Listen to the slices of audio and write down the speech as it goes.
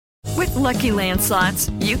With Lucky Land Slots,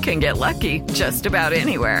 you can get lucky just about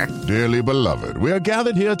anywhere. Dearly beloved, we are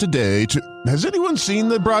gathered here today to... Has anyone seen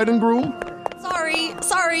the bride and groom?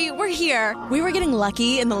 Sorry, we're here. We were getting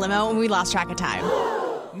lucky in the limo and we lost track of time.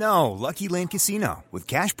 No, Lucky Land Casino, with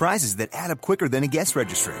cash prizes that add up quicker than a guest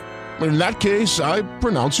registry. In that case, I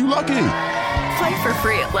pronounce you lucky. Play for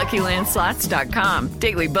free at LuckyLandSlots.com.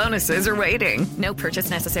 Daily bonuses are waiting. No purchase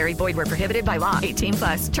necessary. Void where prohibited by law.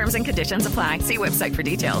 18+. Terms and conditions apply. See website for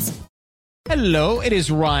details. Hello, it is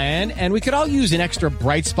Ryan, and we could all use an extra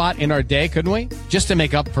bright spot in our day, couldn't we? Just to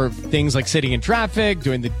make up for things like sitting in traffic,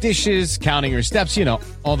 doing the dishes, counting your steps, you know,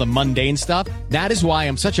 all the mundane stuff. That is why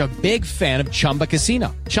I'm such a big fan of Chumba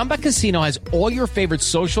Casino. Chumba Casino has all your favorite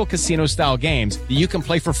social casino-style games that you can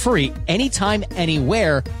play for free anytime,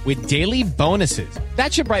 anywhere with daily bonuses.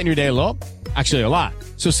 That should brighten your day a little. Actually, a lot.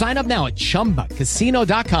 So sign up now at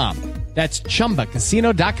ChumbaCasino.com. That's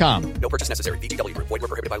ChumbaCasino.com. No purchase necessary. VGW Group. Void where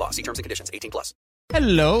prohibited by law. See terms and conditions. 18+.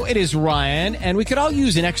 Hello, it is Ryan, and we could all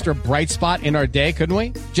use an extra bright spot in our day, couldn't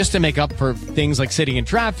we? Just to make up for things like sitting in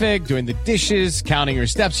traffic, doing the dishes, counting your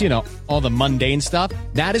steps, you know, all the mundane stuff.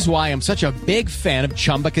 That is why I'm such a big fan of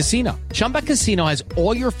Chumba Casino. Chumba Casino has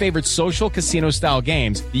all your favorite social casino-style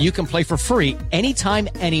games that you can play for free anytime,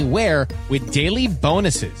 anywhere with daily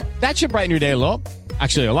bonuses. That should brighten your day a little.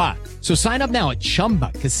 Actually, a lot. So sign up now at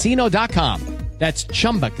ChumbaCasino.com. That's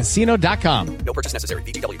ChumbaCasino.com. No purchase necessary.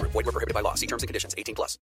 VGW Group. Void where prohibited by law. See terms and conditions.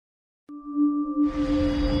 18+.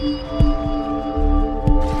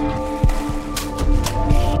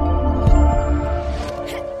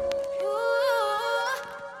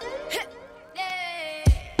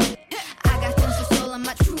 I got tons of soul on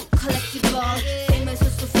my true collectible. Famous,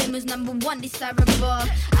 so famous, number one desirable.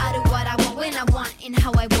 I do what I want when I want and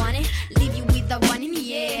how I want it. Leave you with the one in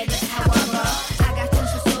the air. That's how I roll. I got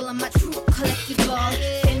tons of soul on my true collectible.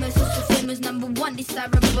 Famous, so famous, number one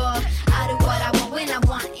desirable. I do what I want when I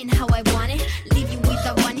want and how I want it. Leave you with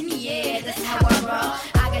the one in the air. That's how I roll.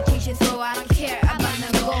 I got change to throw. I don't care about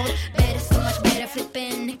no gold. Better, so much better,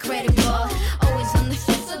 flipping incredible. Always on the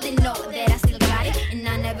show, so they know that I still got it, and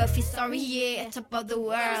I never feel sorry. Yeah, top of the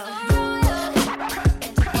world.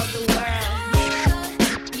 Top of the world.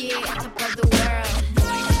 Yeah, top of the world.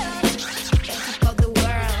 Top of the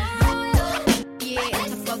world. Yeah,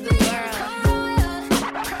 top of the world.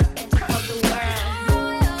 Top of the world.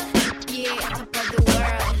 Yeah, top of the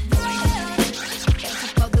world.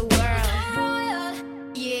 Top of the world.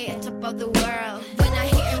 Yeah, top of the world. When I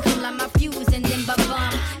hear him come like my fuse and then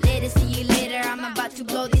ba-bum. Later, see you later, I'm about to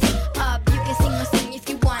blow this up. You can sing or sing if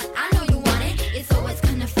you want, I know you want it. It's always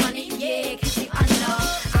kinda funny, yeah, cause you I know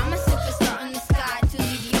I'm a superstar on the sky to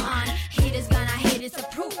lead you on. Haters gonna hate, it's a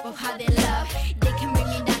proof of how they love. They can bring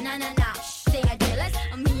me down, nah, shh, they are jealous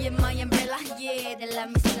of me and my umbrella, yeah, they love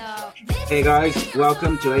me so. Hey guys,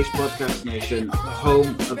 welcome to Ace Podcast Nation, the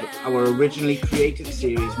home of our originally created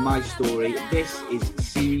series, My Story. This is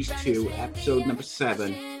Series 2, Episode number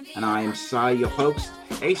 7, and I am Sai, your host.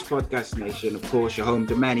 Ace Podcast Nation, of course, you're home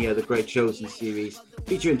to many other great shows and series,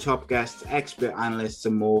 featuring top guests, expert analysts,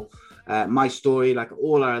 and more. My Story, like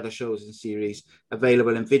all our other shows and series,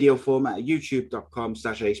 available in video format at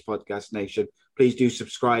youtube.com/Ace Podcast Nation. Please do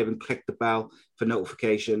subscribe and click the bell for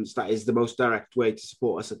notifications. That is the most direct way to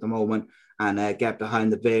support us at the moment and get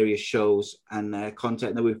behind the various shows and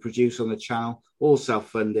content that we produce on the channel, all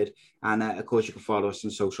self-funded. And of course, you can follow us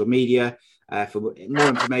on social media for more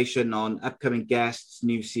information on upcoming guests,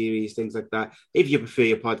 new series, things like that. If you prefer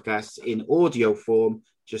your podcasts in audio form,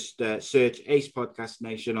 just search Ace Podcast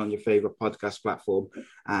Nation on your favorite podcast platform.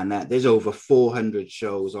 And there's over 400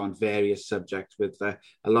 shows on various subjects with a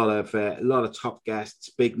lot of top guests,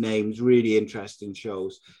 big names, really interesting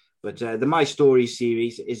shows. But the My Story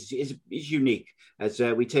series is unique as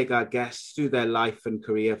we take our guests through their life and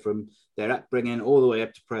career from their upbringing all the way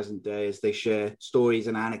up to present day as they share stories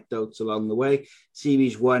and anecdotes along the way.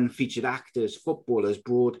 Series 1 featured actors, footballers,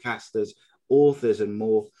 broadcasters, authors, and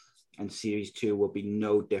more. And Series 2 will be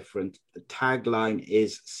no different. The tagline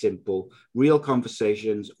is simple: real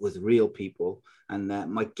conversations with real people. And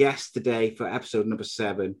my guest today for episode number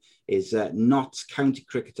 7 is Notts County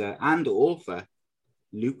cricketer and author,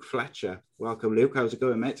 Luke Fletcher. Welcome, Luke. How's it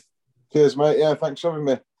going, mate? Cheers, mate. Yeah, thanks for having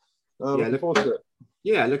me. Looking forward to it.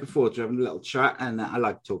 Yeah, looking forward to having a little chat. And I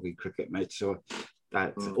like talking cricket, mate, so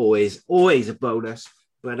that's always a bonus.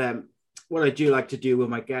 But what I do like to do with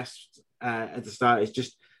my guests at the start is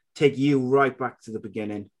just take you right back to the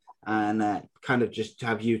beginning and kind of just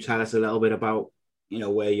have you tell us a little bit about,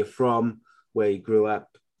 where you're from, where you grew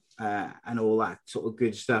up, and all that sort of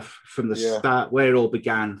good stuff from the start, where it all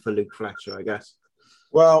began for Luke Fletcher, I guess.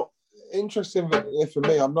 Well, interesting for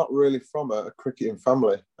me, I'm not really from a cricketing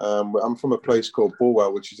family. I'm from a place called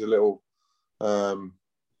Bulwell, which is a little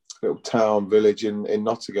town village in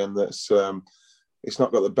Nottingham. That's it's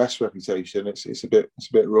not got the best reputation. It's a bit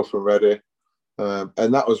rough and ready,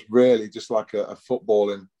 and that was really just like a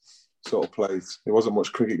footballing sort of place. There wasn't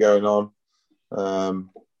much cricket going on.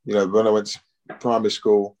 When I went to primary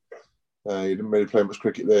school, you didn't really play much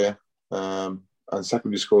cricket there, and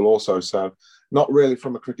secondary school also. So not really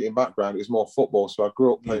from a cricketing background. It was more football. So I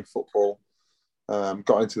grew up playing football.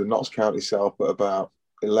 Got into the Notts County self at about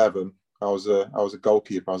 11. I was a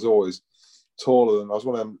goalkeeper. I was always taller than. I was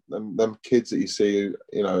one of them kids that you see, at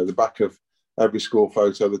the back of every school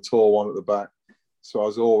photo, the tall one at the back. So I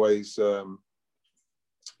was always, I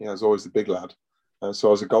was always the big lad, and so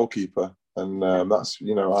I was a goalkeeper. And that's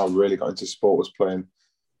how I really got into sport, was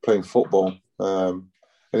playing football. And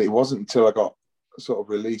it wasn't until I got sort of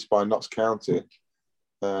released by Notts County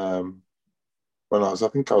when I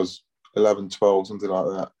think I was 11, 12, something like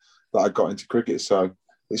that I got into cricket. So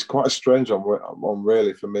it's quite a strange one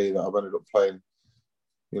really for me that I've ended up playing,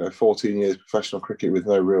 14 years professional cricket with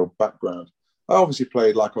no real background. I obviously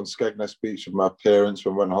played like on Skegness Beach with my parents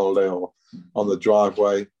when we went on holiday, or on the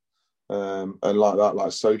driveway, and like that,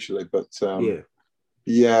 like socially. But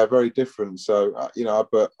very different. So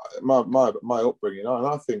but my upbringing, and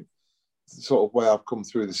I think the sort of way I've come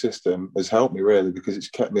through the system has helped me really, because it's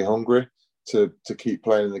kept me hungry to keep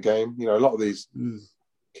playing in the game. A lot of these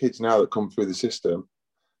kids now that come through the system,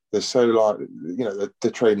 they're so like,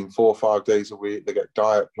 they're training 4 or 5 days a week. They get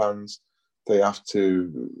diet plans. They have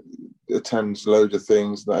to attend loads of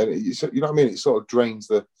things. You know what I mean? It sort of drains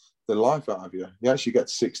the life out of you. You actually get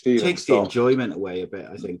to 16. It takes the enjoyment away a bit,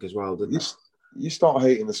 I think, as well, doesn't it? You start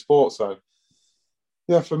hating the sport. So,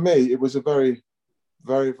 for me, it was a very,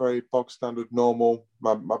 very, very bog standard, normal.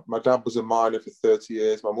 My dad was a miner for 30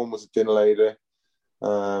 years. My mum was a dinner lady.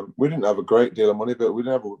 We didn't have a great deal of money, but we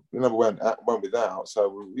never went without.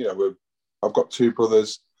 So I've got 2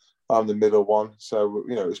 brothers. I'm the middle one. So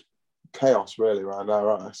it was chaos really around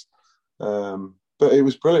our house. But it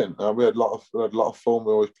was brilliant. We had a lot of fun. We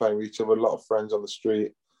were always playing with each other. A lot of friends on the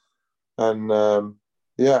street, and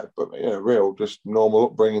real just normal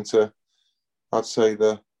upbringing to, I'd say,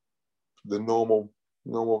 the normal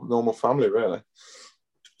family really.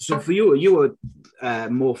 So for you were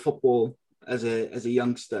more football as a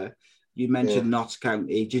youngster. You mentioned Notts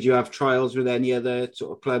County. Did you have trials with any other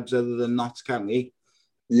sort of clubs other than Notts County?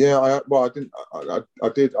 Yeah, I didn't. I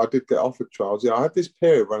did get offered trials. Yeah, I had this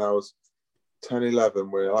period when I was 10,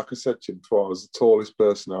 11, where, like I said to you before, I was the tallest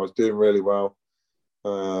person. I was doing really well.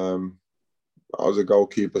 I was a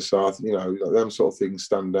goalkeeper, so them sort of things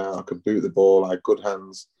stand out. I could boot the ball. I had good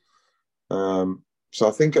hands. So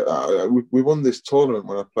I think we won this tournament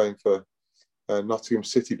when I was playing for Nottingham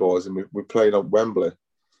City boys, and we played at Wembley.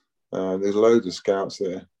 There's loads of scouts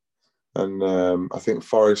there, and I think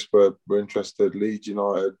Forest were interested, Leeds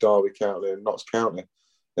United, Derby County, and Notts County.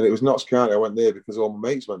 And it was Notts County I went there because all my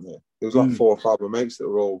mates went there. There was like 4 or 5 of my mates that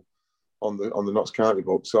were all on the Notts County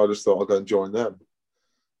book, so I just thought I'd go and join them.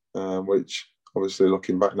 Which obviously,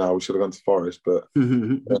 looking back now, we should have gone to Forest, but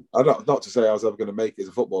not to say I was ever going to make it as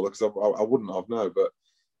a footballer, because I wouldn't have, no. But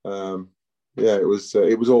it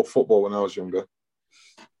was all football when I was younger.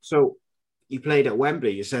 So you played at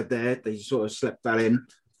Wembley. You said there that you sort of slipped that in.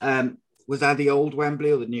 Was that the old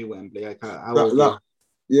Wembley or the new Wembley? So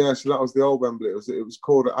that was the old Wembley. It was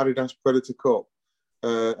called Adidas Predator Cup.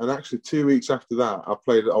 And actually 2 weeks after that, I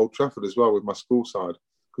played at Old Trafford as well with my school side,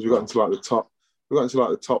 because we got into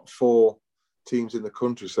the top 4 teams in the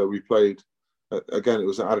country. So we played again. It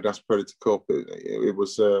was an Adidas Predator Cup. It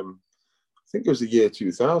was I think it was the year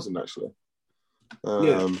 2000 actually.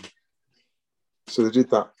 So they did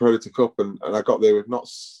that Predator Cup, and I got there with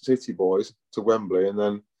Notts City boys to Wembley, and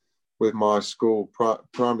then with my school,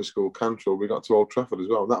 primary school, Cantrell, we got to Old Trafford as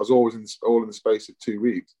well. And that was always all in the space of 2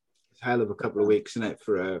 weeks. It's a hell of a couple of weeks, isn't it,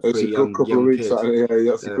 for a young couple of weeks. Yeah,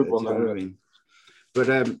 that's a good one. You know what I mean?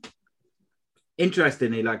 But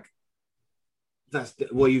interestingly, like, that's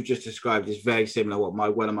what you've just described is very similar to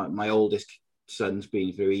what one of my oldest son's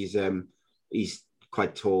been through. He's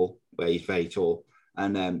quite tall, he's very tall,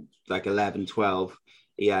 and like 11, 12,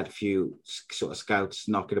 he had a few sort of scouts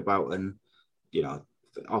knocking about, and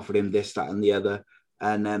offered him this, that, and the other,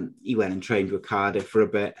 and he went and trained with Cardiff for a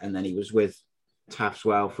bit, and then he was with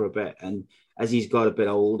Taftswell for a bit, and as he's got a bit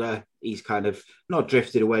older, he's kind of not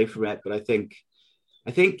drifted away from it, but I think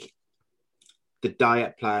the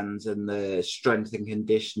diet plans and the strength and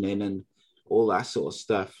conditioning and all that sort of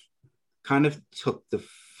stuff kind of took the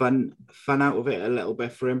fun out of it a little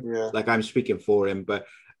bit for him. Yeah. Like, I'm speaking for him,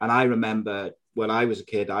 and I remember when I was a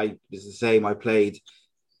kid, I was the same. I played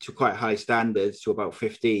to quite high standards to about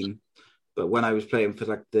 15. But when I was playing for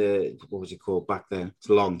like what was it called back then? It's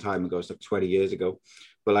a long time ago. It's like 20 years ago.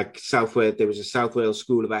 But like South Wales, there was a South Wales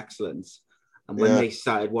School of Excellence. And when they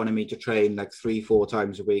started wanting me to train like 3-4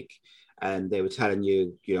 times a week, and they were telling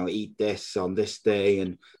you, eat this on this day,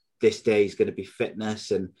 and this day is going to be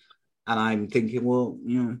fitness. And I'm thinking, well,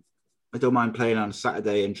 I don't mind playing on a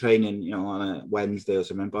Saturday and training, on a Wednesday or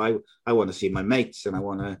something, but I want to see my mates, and I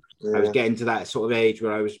was getting to that sort of age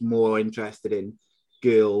where I was more interested in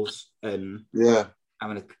girls and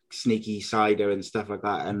having a sneaky cider and stuff like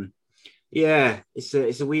that. And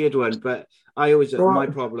it's a weird one, but my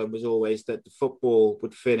problem was always that the football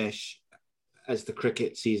would finish as the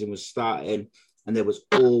cricket season was starting, and there was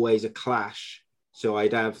always a clash. So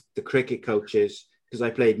I'd have the cricket coaches, because I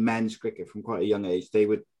played men's cricket from quite a young age, they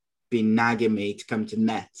would be nagging me to come to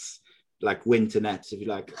nets, like winter nets, if you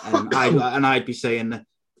like. And I'd be saying,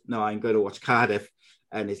 no, I'm going to watch Cardiff.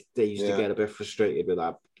 And they used to get a bit frustrated with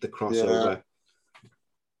that, the crossover. Yeah.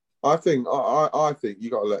 I think you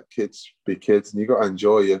got to let kids be kids, and you got to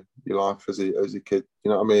enjoy your life as a kid.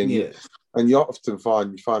 You know what I mean? Yeah. And you often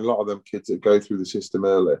find a lot of them kids that go through the system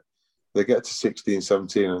early, they get to 16,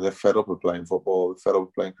 17, and they're fed up of playing football, they're fed up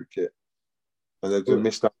of playing cricket, and they've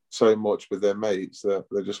missed out so much with their mates that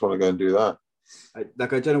they just want to go and do that. I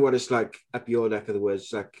don't know what it's like up your neck of the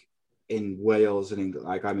woods, like in Wales and England.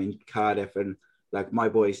 Like I'm in Cardiff, and like my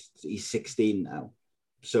boy's, he's 16 now.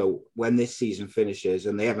 So when this season finishes,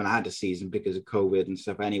 and they haven't had a season because of COVID and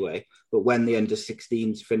stuff anyway, but when the under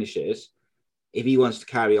 16s finishes, if he wants to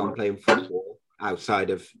carry on playing football outside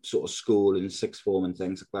of sort of school and sixth form and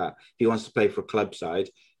things like that, if he wants to play for a club side,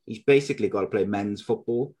 he's basically got to play men's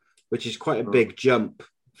football, which is quite a big jump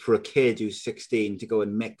for a kid who's 16 to go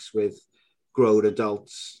and mix with grown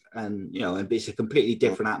adults. And, and it's a completely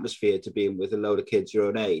different atmosphere to being with a load of kids your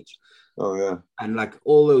own age. Oh, yeah. And like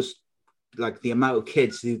all those, like the amount of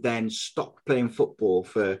kids who then stopped playing football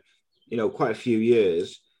for, quite a few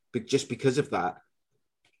years, but just because of that,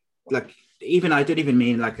 like, I don't even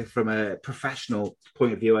mean like from a professional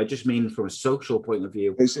point of view. I just mean from a social point of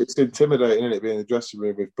view. It's intimidating, isn't it, being in the dressing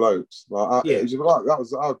room with blokes? I'd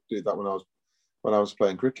do that when I was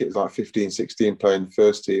playing cricket. It's like 15, 16 playing the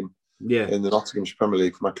first team in the Nottinghamshire Premier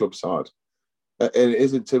League for my club side. And it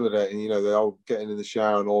is intimidating, they're all getting in the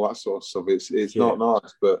shower and all that sort of stuff. It's not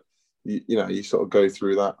nice, but you sort of go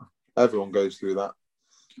through that. Everyone goes through that.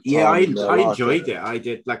 Yeah, I enjoyed it. I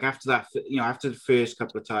did. Like after that, after the first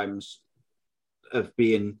couple of times of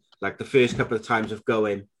being, like the first couple of times of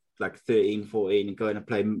going like 13, 14 and going to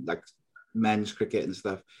play like men's cricket and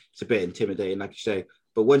stuff, it's a bit intimidating, like you say.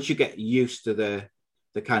 But once you get used to the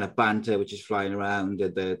kind of banter which is flying around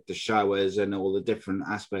and the showers and all the different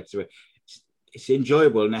aspects of it, it's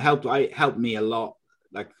enjoyable. And it helped me a lot.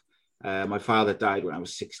 Like my father died when I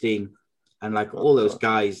was 16, and like all those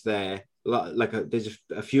guys there, there's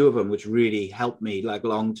a few of them which really helped me like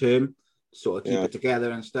long term, sort of keep it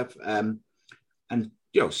together and stuff. And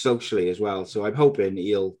socially as well. So I'm hoping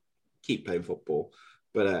he'll keep playing football,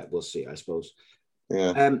 but we'll see, I suppose.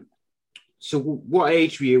 Yeah. So what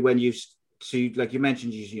age were you when like you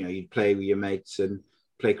mentioned, you'd play with your mates and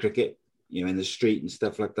play cricket, in the street and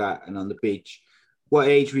stuff like that, and on the beach. What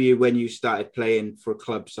age were you when you started playing for a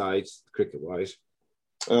club side, cricket-wise?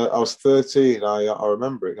 I was 13. I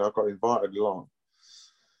remember it. I got invited along,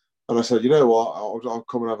 and I said, "You know what? I'll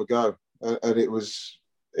come and have a go." And it was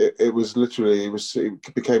literally,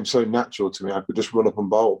 it became so natural to me. I could just run up and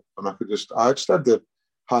bowl, and I just had the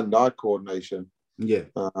hand-eye coordination. Yeah.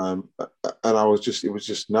 And it was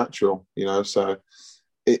just natural, so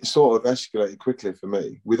it sort of escalated quickly for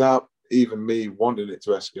me without even me wanting it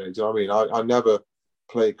to escalate. Do you know what I mean? I never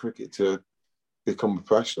played cricket to become a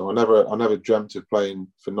professional. I never dreamt of playing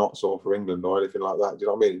for Notts or for England or anything like that. Do you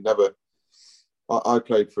know what I mean? I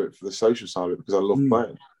played for the social side of it because I love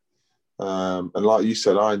playing. And like you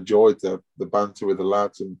said, I enjoyed the banter with the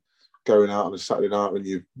lads and going out on a Saturday night when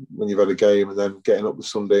you've had a game, and then getting up the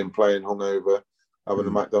Sunday and playing hungover, having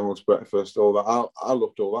a McDonald's breakfast, all that. I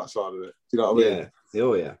loved all that side of it. Do you know what I mean? Yeah.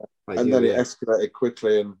 Oh yeah. Then it escalated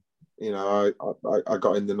quickly, and I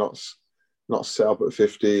got in the Notts set up at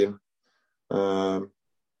 15, and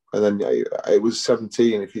then it was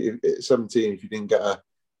 17. If you didn't get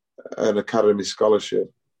an academy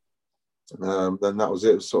scholarship, then that was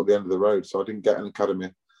it. It was sort of the end of the road. So I didn't get an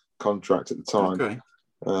academy contract at the time. Okay.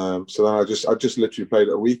 So then I just literally played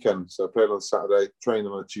at a weekend. So I played on a Saturday, trained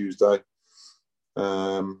on a Tuesday,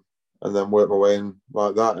 and then worked my way in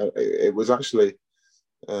like that. It was actually,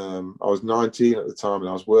 I was 19 at the time, and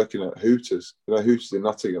I was working at Hooters. Hooters in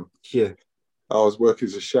Nottingham. Yeah. I was working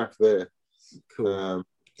as a chef there, Cool.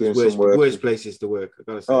 Doing some work. Worst places to work, I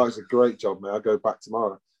gotta say. Oh, it's a great job, mate. I'll go back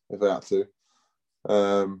tomorrow if I had to.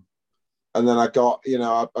 And then I got,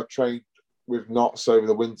 I trained with Notts over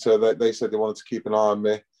the winter. They said they wanted to keep an eye on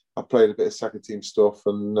me. I played a bit of second team stuff,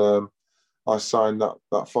 and I signed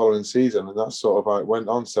that following season, and that's sort of how it went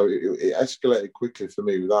on. So it escalated quickly for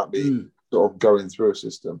me without me sort of going through a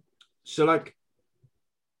system. So, like,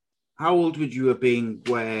 how old would you have been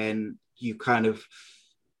when you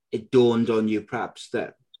it dawned on you perhaps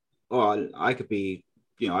that, I could be,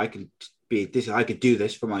 I could be this, I could do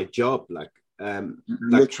this for my job?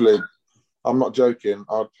 Literally, I'm not joking.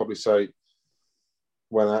 I'd probably say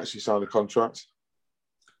when I actually signed a contract.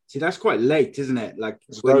 See, that's quite late, isn't it? Like,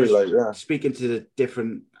 it's very late, yeah. Speaking to the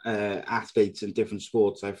different athletes in different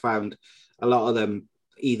sports, I found a lot of them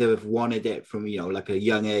either have wanted it from, like a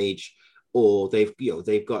young age, or they've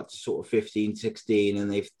got to sort of 15, 16,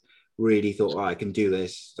 and they've really thought, I can do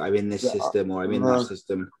this. I'm in this system, or I'm in that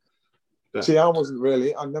system. But, see, I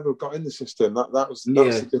never got in the system. That was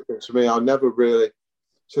the difference for me. I never really.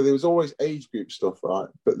 So there was always age group stuff, right?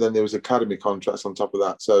 But then there was academy contracts on top of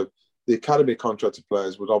that. So the academy contracted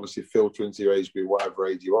players would obviously filter into your age group, whatever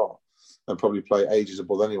age you are, and probably play ages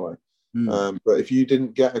above anyway. But if you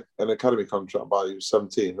didn't get an academy contract by you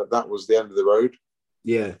 17, that was the end of the road.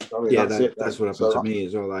 Yeah, that's what happened to me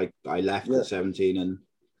as well. I left at 17 and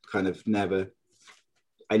kind of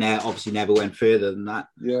obviously never went further than that.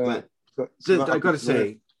 Yeah. But I got to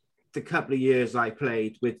say, the couple of years I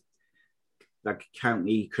played with like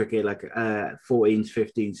county cricket, like 14s,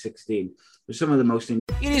 15s, 16, was some of the most. It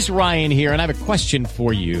is Ryan here, and I have a question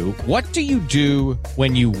for you. What do you do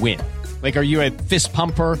when you win? Like, are you a fist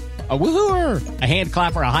pumper, a woohooer, a hand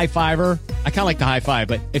clapper, a high fiver? I kind of like the high five,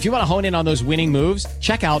 but if you want to hone in on those winning moves,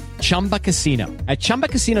 check out Chumba Casino. At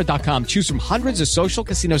ChumbaCasino.com, choose from hundreds of social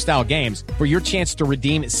casino style games for your chance to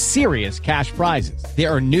redeem serious cash prizes.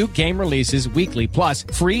 There are new game releases weekly, plus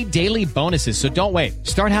free daily bonuses. So don't wait.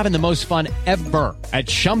 Start having the most fun ever at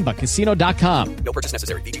ChumbaCasino.com. No purchase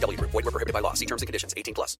necessary. VGW Group. Void where prohibited by law. See terms and conditions.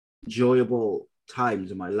 18+. Enjoyable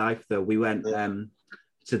times in my life, though. We went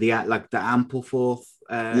to the Ampleforth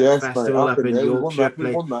festival up in Yorkshire.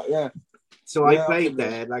 We won that, yeah. So I played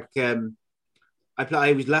there.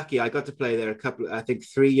 I was lucky. I got to play there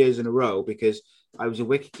 3 years in a row because I was a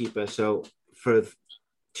wicketkeeper. So for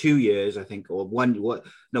 2 years, I think, or 1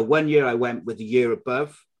 year, I went with the year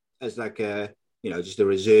above as like just a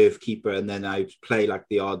reserve keeper, and then I play like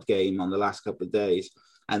the odd game on the last couple of days,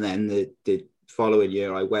 and then the following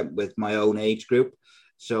year I went with my own age group.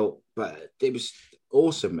 So, but it was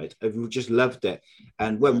awesome, mate. I just loved it.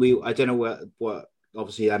 And when I don't know what.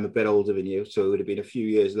 Obviously, I'm a bit older than you, so it would have been a few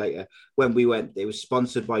years later. When we went, it was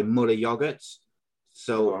sponsored by Muller Yogurts.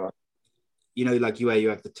 So, like where you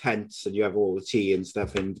have the tents and you have all the tea and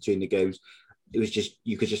stuff in between the games. It was just,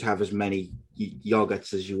 you could just have as many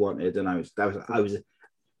yogurts as you wanted. And I was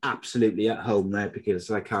absolutely at home there because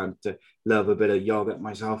I can't love a bit of yogurt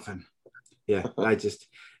myself. And yeah, it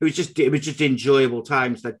was just enjoyable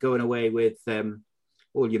times, like going away with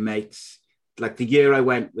all your mates. Like the year I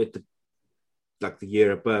went with the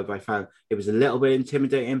year above, I found it was a little bit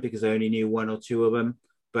intimidating because I only knew one or two of them.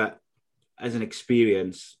 But as an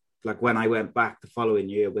experience, like when I went back the following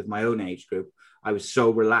year with my own age group, I was so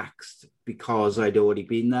relaxed because I'd already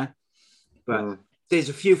been there. But there's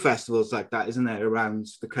a few festivals like that, isn't there, around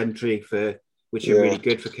the country which are really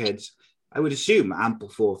good for kids. I would assume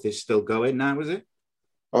Ampleforth is still going now, is it?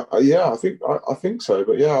 Yeah, I think so.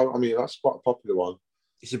 But yeah, I mean, that's quite a popular one.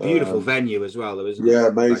 It's a beautiful venue as well, though, isn't it? Yeah,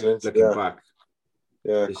 amazing. Looking back.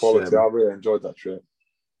 Yeah, quality. I really enjoyed that trip.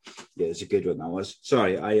 Yeah, it's a good one, that was.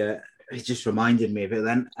 Sorry, it just reminded me of it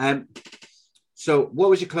then. So what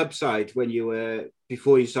was your club side when you were,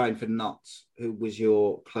 before you signed for Notts? Who was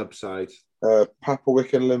your club side?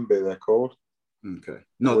 Papawick and Limby, they're called. Okay.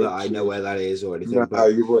 Not that I know where that is or anything. No,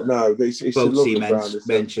 but you would no. It's a lovely ground.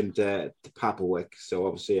 Mentioned the Papawick, so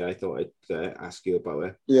obviously I thought I'd ask you about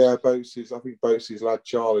it. Yeah, Boatsy's. I think Boatsy's lad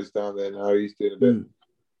Charlie's down there now. He's doing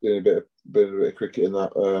a bit of cricket in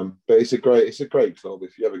that. But it's a great club.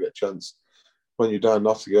 If you ever get a chance when you're down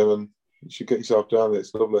Nottingham, and you should get yourself down there.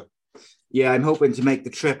 It's lovely. Yeah, I'm hoping to make the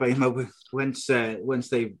trip. I'm hoping once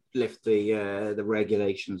they lift the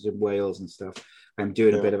regulations in Wales and stuff. I'm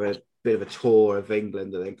doing a bit of a tour of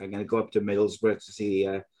England. I think I'm going to go up to Middlesbrough to see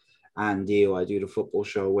Andy, who I do the football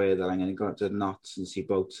show with. And I'm going to go up to Notts and see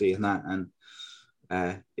Boatsy and that. And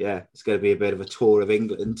it's going to be a bit of a tour of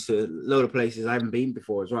England to a load of places I haven't been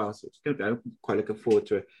before as well. So it's going to be, I'm quite looking forward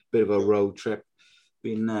to a bit of a road trip.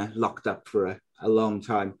 Been locked up for a long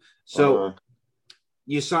time. So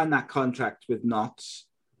you signed that contract with Notts.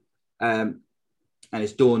 and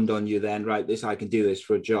it's dawned on you then, right, I can do this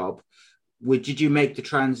for a job. Did you make the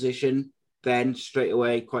transition then straight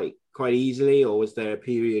away quite easily, or was there a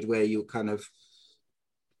period where you kind of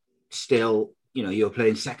still, you were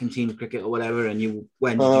playing second team cricket or whatever, and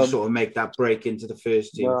when did you sort of make that break into the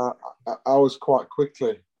first team? I was quite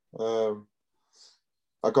quickly.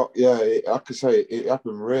 I could say it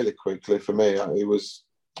happened really quickly for me. It was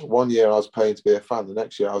 1 year I was paying to be a fan. The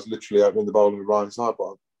next year I was literally opening the bowling with Ryan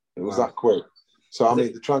Sidebottom. It was that quick. So I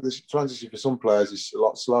mean, the transition for some players is a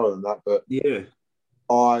lot slower than that. But yeah,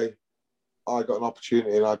 I got an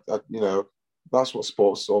opportunity, and I that's what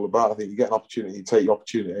sports is all about. I think you get an opportunity, you take your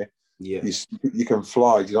opportunity. Yeah, you can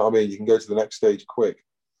fly. Do you know what I mean? You can go to the next stage quick.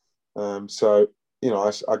 So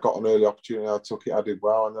I got an early opportunity. I took it. I did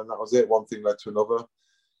well, and then that was it. One thing led to another.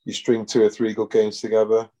 You string 2 or 3 good games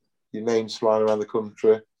together. Your name's flying around the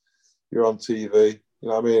country. You're on TV. You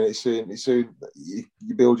know what I mean? It's soon you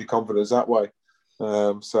build your confidence that way.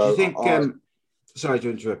 So do you think? Sorry to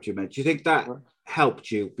interrupt you, mate. Do you think that helped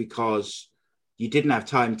you because you didn't have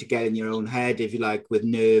time to get in your own head, if you like, with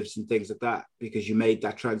nerves and things like that, because you made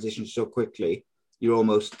that transition so quickly? You're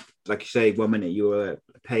almost, like you say, 1 minute you were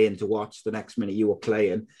paying to watch, the next minute you were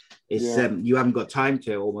playing. You haven't got time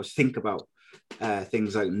to almost think about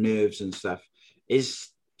things like nerves and stuff. Do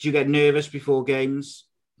you get nervous before games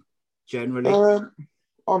generally?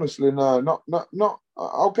 Honestly, no, not.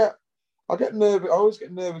 I'll get nervous. I always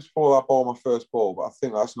get nervous before I bowl my first ball, but I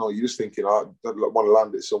think that's not. You're just thinking I want to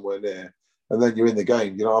land it somewhere near, and then you're in the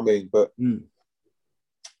game. You know what I mean? But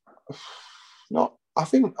not. I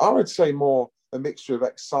think I would say more a mixture of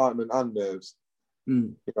excitement and nerves.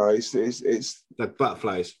 It's like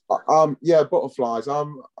butterflies. Butterflies.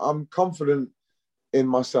 I'm confident in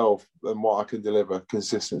myself and what I can deliver.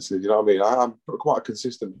 Consistency. You know what I mean? I'm quite a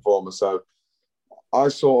consistent performer, so I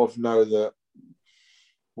sort of know that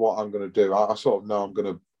what I'm going to do. I sort of know I'm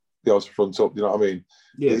going to be able to front up. You know what I mean?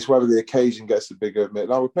 Yeah. It's whether the occasion gets the bigger of me.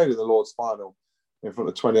 Now we played in the Lord's final in front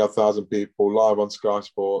of 20,000 people live on Sky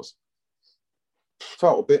Sports.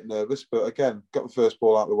 Felt a bit nervous, but again, got the first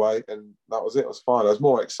ball out of the way, and that was it. I was fine. I was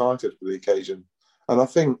more excited for the occasion, and I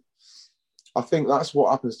think that's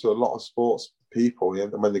what happens to a lot of sports people.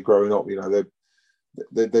 When they're growing up,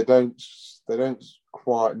 they don't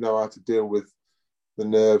quite know how to deal with the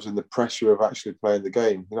nerves and the pressure of actually playing the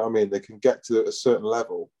game. You know what I mean? They can get to a certain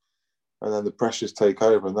level, and then the pressures take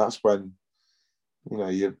over, and that's when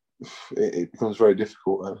it becomes very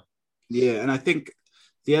difficult. Then. Yeah, and I think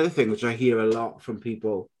the other thing which I hear a lot from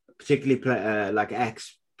people, particularly like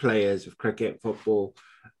ex-players of cricket, football,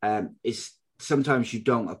 is sometimes you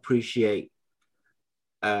don't appreciate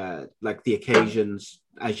like the occasions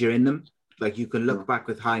as you're in them. Like you can look back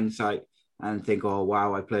with hindsight and think, oh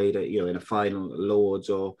wow, I played it, in a final at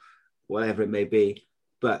Lords or whatever it may be.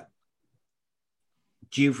 But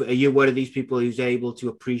are you one of these people who's able to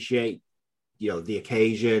appreciate, the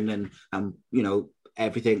occasion and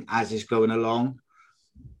everything as it's going along?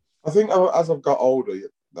 I think as I've got older,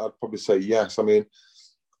 I'd probably say yes. I mean,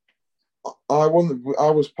 I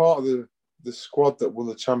was part of the squad that won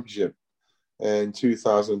the championship in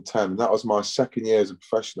 2010. And that was my second year as a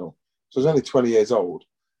professional. So I was only 20 years old,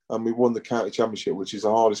 and we won the county championship, which is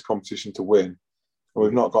the hardest competition to win. And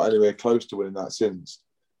we've not got anywhere close to winning that since.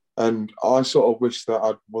 And I sort of wish that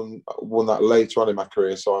I'd won that later on in my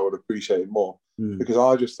career, so I would appreciate it more. Because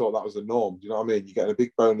I just thought that was the norm. Do you know what I mean? You're getting a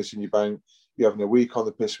big bonus in your bank. You're having a week on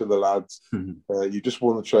the piss with the lads. You just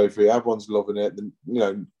won the trophy. Everyone's loving it. And,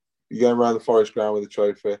 you're going around the Forest Ground with the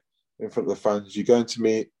trophy in front of the fans. You're going to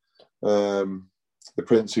meet the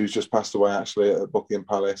Prince, who's just passed away, actually, at Buckingham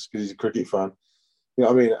Palace, because he's a cricket fan. You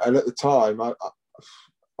know what I mean? And at the time, I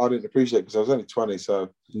didn't appreciate it because I was only 20. So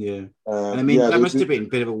yeah. And I mean, that must have been a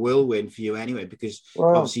bit of a whirlwind for you anyway, because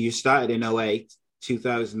obviously you started in 2008,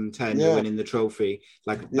 2010, you're winning the trophy.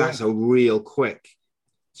 That's a real quick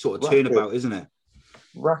sort of turnabout, isn't it?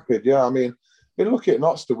 Rapid, yeah. I mean, been lucky at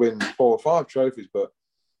Notts to win 4 or 5 trophies, but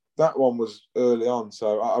that one was early on.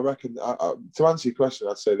 So I reckon, to answer your question,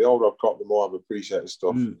 I'd say the older I've got, the more I've appreciated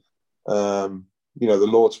stuff. The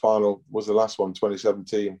Lord's final was the last one,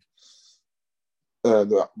 2017,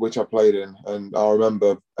 which I played in, and I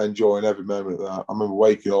remember enjoying every moment of that. I remember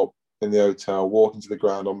waking up in the hotel, walking to the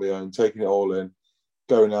ground on my own, taking it all in,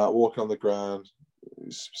 going out, walking on the ground,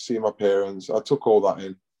 seeing my parents. I took all that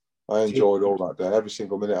in. I enjoyed all that day. Every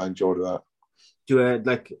single minute I enjoyed that. Do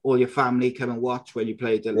all your family come and watch when you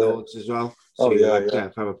played at Lords as well? So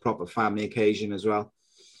have a proper family occasion as well?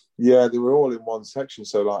 Yeah, they were all in one section.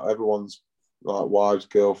 So everyone's wives,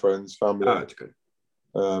 girlfriends, family. Oh, that's good.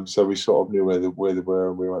 So we sort of knew where they were,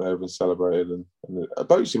 and we went over and celebrated. And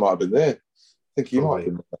Boatsy might have been there. I think he might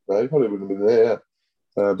have been there. He probably wouldn't have been there.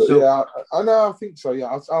 But yeah, I know. I think so.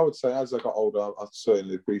 Yeah, I would say as I got older, I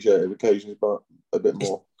certainly appreciated occasions, but a bit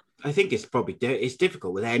more. I think it's probably it's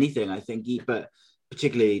difficult with anything. I think, but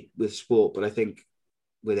particularly with sport. But I think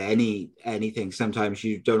with anything, sometimes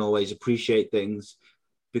you don't always appreciate things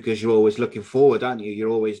because you're always looking forward, aren't you? You're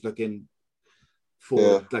always looking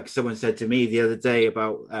forward. Yeah. Like someone said to me the other day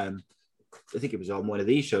about, I think it was on one of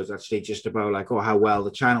these shows actually, just about like, how well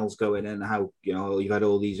the channel's going and how, you've had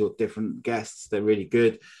all these different guests. They're really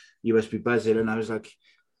good. You must be buzzing. And I was like,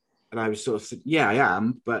 sort of, yeah, I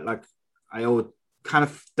am. But like, I kind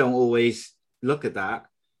of don't always look at that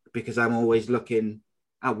because I'm always looking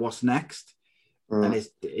at what's next. And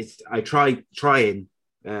I trying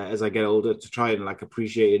as I get older to try and like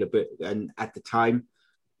appreciate it a bit and at the time,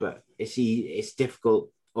 but it's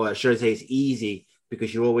difficult, or should I say it's easy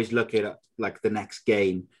because you're always looking at like the next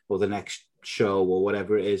game or the next show or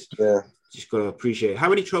whatever it is. Yeah. Just got to appreciate it. How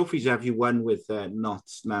many trophies have you won with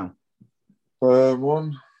Knots now?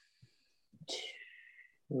 1,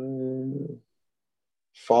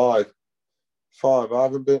 5. 5. I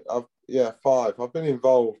haven't been. 5. I've been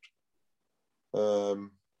involved, but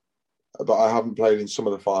I haven't played in some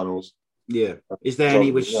of the finals. Yeah. Is there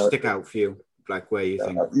any which stick out for you, like where you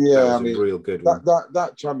think? Yeah, that was a real good one.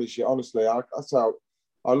 That championship, honestly, that's how.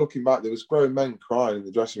 Looking back, there was grown men crying in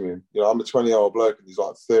the dressing room. I'm a 20-year-old bloke, and there's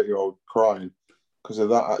like 30-year-old crying because of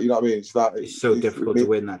that. You know what I mean? It's so difficult to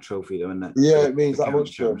win that trophy, though, isn't it? Yeah, it means that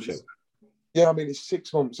much to them. Yeah, I mean, it's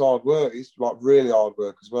 6 months hard work. It's like really hard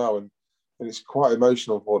work as well, and it's quite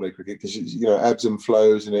emotional for day cricket because ebbs and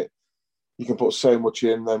flows, and you can put so much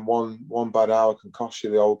in, then one bad hour can cost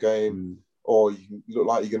you the whole game, or you can look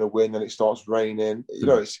like you're going to win, and it starts raining.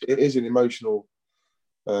 It is an emotional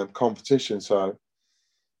competition. So,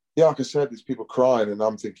 yeah, like I said, there's people crying, and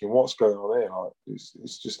I'm thinking, what's going on here? Like,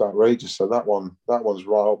 it's just outrageous. So that one's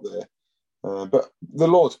right up there. But the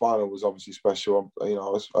Lord's final was obviously special. I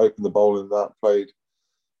was opened the bowl in that, played.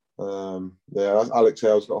 Alex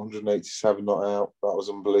Hale's got 187 not out. That was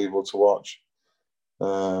unbelievable to watch.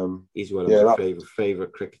 He's one of my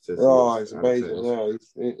favourite cricketers. Oh, he's amazing.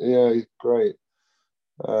 He's great.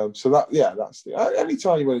 That's any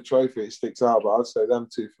time you win a trophy, it sticks out. But I'd say them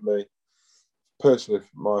two for me, personally,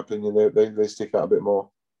 in my opinion, they stick out a bit more.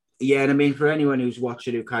 Yeah, and I mean, for anyone who's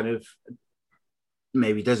watching who kind of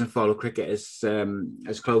maybe doesn't follow cricket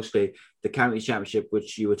as closely, the county championship,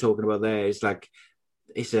 which you were talking about there, is like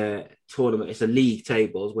it's a tournament, it's a league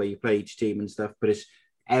tables where you play each team and stuff, but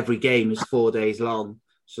every game is 4 days long.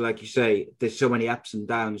 So like you say, there's so many ups and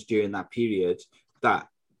downs during that period that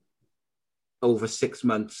over 6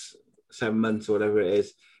 months, 7 months, or whatever it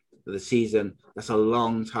is, the season, that's a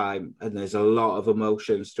long time, and there's a lot of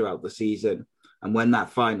emotions throughout the season. And when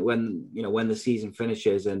the season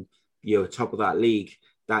finishes and you're top of that league,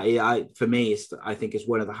 I think it's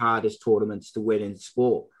one of the hardest tournaments to win in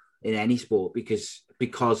sport, in any sport, because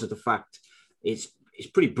of the fact it's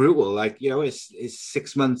pretty brutal. Like, it's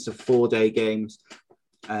 6 months of 4-day games.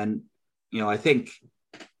 And, I think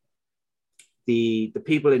the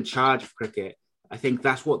people in charge of cricket, I think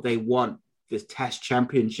that's what they want this Test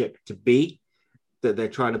Championship to be, that they're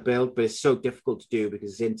trying to build, but it's so difficult to do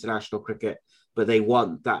because it's international cricket, but they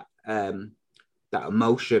want that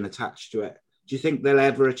emotion attached to it. Do you think they'll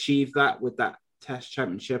ever achieve that with that Test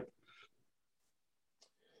Championship?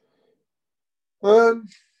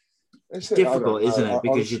 It's difficult, isn't it?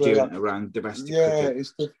 Because honestly, you're doing it around domestic cricket. Yeah,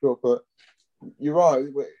 it's difficult, but you're right.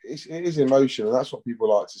 It is emotion, and that's what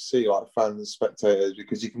people like to see, like fans, spectators,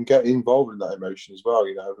 because you can get involved in that emotion as well.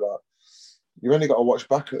 Like you've only got to watch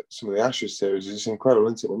back at some of the Ashes series. It's incredible,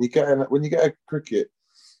 isn't it? When you get a cricket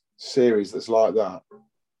series that's like that,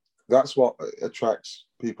 that's what attracts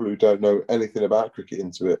people who don't know anything about cricket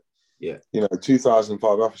into it. Yeah.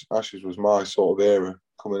 2005 Ashes was my sort of era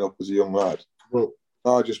coming up as a young lad. Well,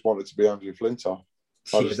 I just wanted to be Andrew Flintoff.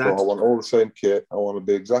 I just thought I want all the same kit. I want to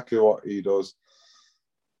be exactly what he does.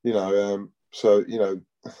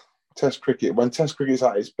 Test cricket, when Test cricket's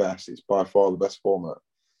at its best, it's by far the best format.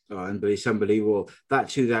 Oh, and it's unbelievable. That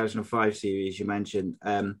 2005 series you mentioned,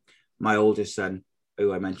 my oldest son,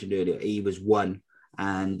 who I mentioned earlier, he was 1.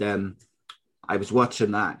 And I was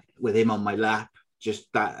watching that with him on my lap,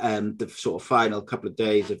 just that the sort of final couple of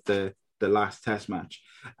days of the last Test match.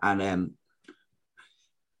 And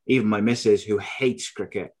even my missus, who hates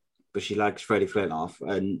cricket, but she likes Freddie Flintoff,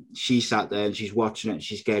 and she sat there and she's watching it,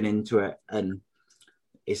 she's getting into it. And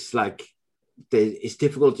it's like, it's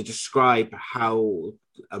difficult to describe how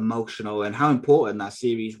emotional and how important that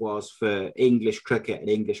series was for English cricket and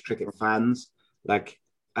English cricket fans. Like,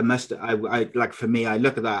 for me, I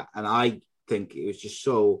look at that and I think it was just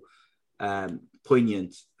so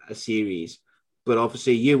poignant a series. but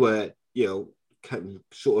obviously you were,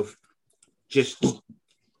 sort of just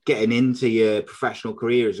getting into your professional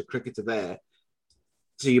career as a cricketer there.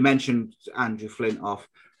 So you mentioned Andrew Flintoff.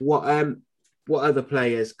 What other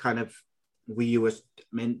players kind of were you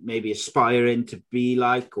maybe aspiring to be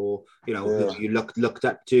like, or who you looked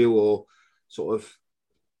up to, or sort of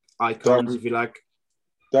icons, if you like?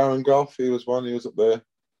 Darren Goff, he was one. He was up there.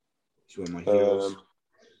 He's one of my heroes.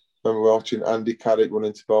 Remember watching Andy Caddick run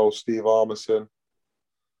into bowl, Steve Armisen,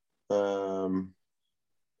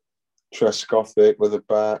 Tress Gothic with a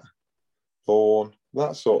bat, Vaughan, all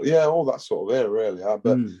that sort of era, really.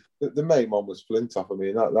 But the main one was Flintoff. I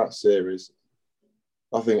mean, that series,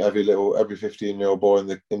 I think every 15-year-old boy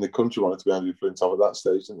in the country wanted to be Andrew Flintoff at that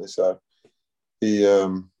stage, didn't they? So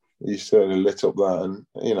he certainly lit up that, and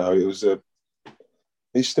it was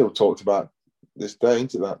he's still talked about this day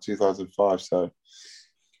into that 2005. So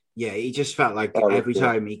yeah, he just felt like every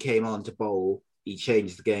time he came on to bowl, he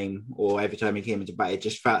changed the game, or every time he came into bat, it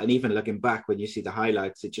just felt, and even looking back when you see the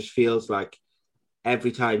highlights, it just feels like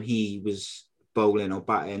every time he was bowling or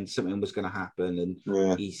batting, something was going to happen,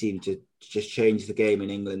 and he seemed to just change the game in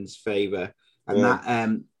England's favour. And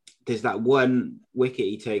that there's that one wicket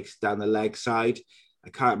he takes down the leg side, I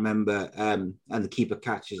can't remember, and the keeper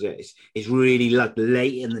catches it. It's really like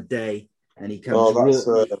late in the day, and he comes.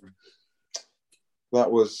 That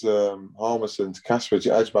was Harmison to Casper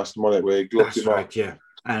to Edgbaston, wasn't it? Where he gloved him right, yeah.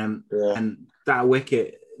 And that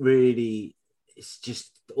wicket really, it's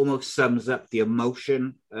just almost sums up the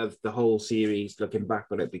emotion of the whole series. Looking back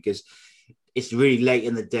on it, because it's really late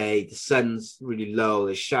in the day, the sun's really low,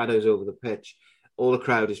 there's shadows over the pitch, all the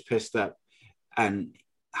crowd is pissed up, and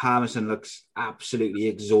Harmison looks absolutely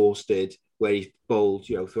exhausted where he's bowled,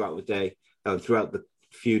 throughout the day, throughout the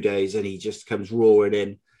few days, and he just comes roaring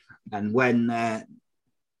in. And when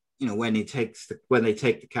when they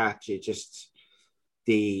take the catch, it just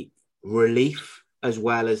the relief as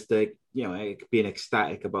well as the being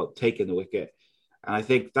ecstatic about taking the wicket, and I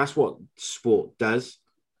think that's what sport does.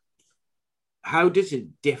 How does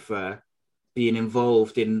it differ being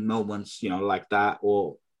involved in moments like that,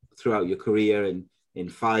 or throughout your career and in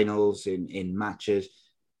finals, in matches,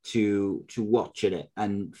 to watching it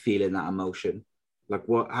and feeling that emotion? Like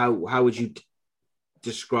how would you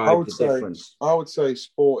describe the difference? I would say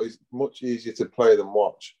sport is much easier to play than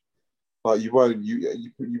watch. Like you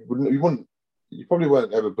probably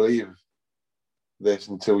won't ever believe this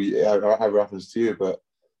until it ever happens to you. But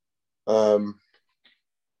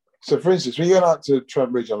so for instance, when you go out to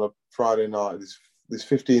Trent Bridge on a Friday night, there's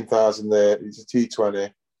 15,000 there. It's a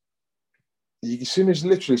T20. As soon as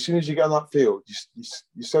you get on that field,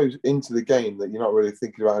 you're so into the game that you're not really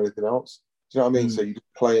thinking about anything else. Do you know what I mean? So you're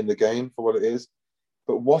playing the game for what it is.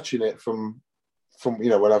 But watching it from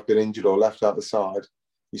when I've been injured or left out the side,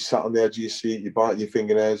 you sat on the edge of your seat, you biting your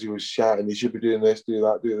fingernails, you was shouting, you should be doing this, do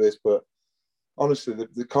that, do this. But honestly,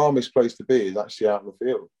 the calmest place to be is actually out in the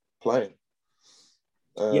field playing.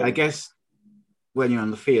 I guess when you're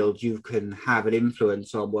on the field, you can have an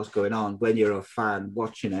influence on what's going on. When you're a fan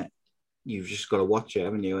watching it, you've just got to watch it,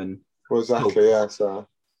 haven't you? And exactly, yeah. So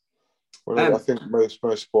I think most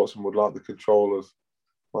sportsmen would like the control of,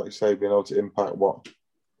 like you say, being able to impact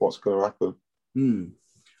what's going to happen.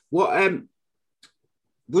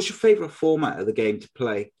 What's your favourite format of the game to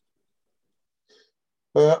play?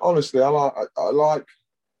 Honestly, I like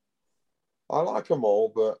them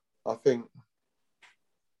all, but I think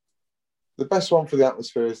the best one for the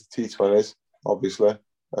atmosphere is the T20s, obviously.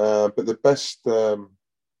 But the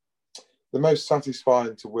most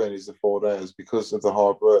satisfying to win is the 4 days because of the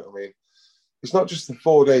hard work. I mean, it's not just the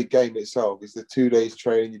 4-day game itself; it's the 2 days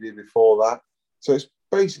training you do before that. So it's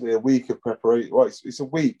basically a week of preparation. Well, it's a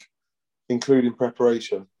week, including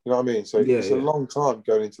preparation. You know what I mean? So it's a long time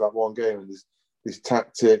going into that one game. And there's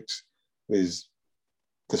tactics, there's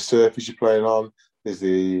the surface you're playing on, there's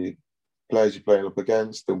the players you're playing up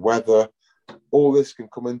against, the weather. All this can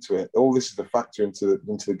come into it. All this is a factor into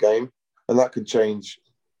the game, and that can change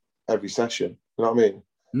every session. You know what I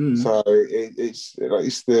mean? So it's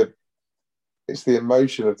the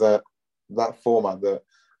emotion of that format that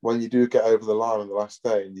when you do get over the line on the last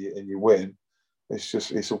day and you win,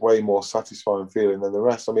 it's a way more satisfying feeling than the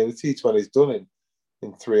rest. I mean, the T20 is done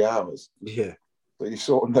in 3 hours. Yeah. So you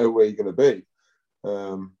sort of know where you're going to be.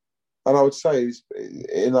 And I would say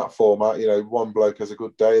in that format, one bloke has a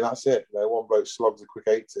good day, that's it. One bloke slogs a quick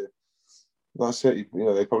 80. That's it.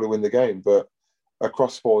 They probably win the game. But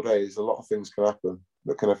across 4 days, a lot of things can happen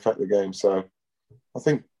that can affect the game. So I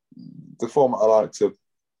think the format I like to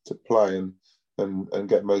play and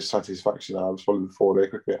get most satisfaction out of is probably the 4-day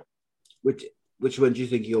cricket. Which one do you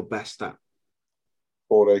think you're best at?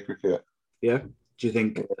 4-day cricket. Yeah. Do you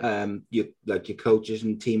think your coaches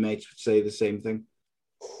and teammates would say the same thing?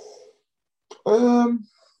 4-day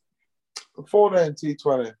and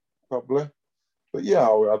T20 probably, but yeah,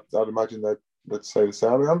 I'd imagine they'd say the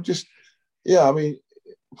same.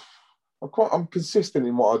 I'm consistent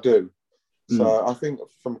in what I do, so I think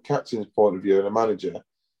from a captain's point of view and a manager,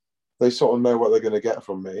 they sort of know what they're going to get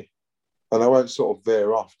from me, and I won't sort of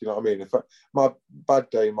veer off. Do you know what I mean? If my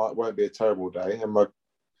bad day won't be a terrible day, and my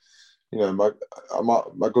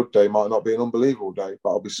good day might not be an unbelievable day, but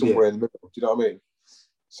I'll be somewhere in the middle. Do you know what I mean?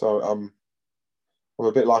 So I'm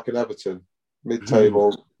a bit like an Everton,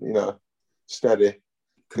 mid-table, steady,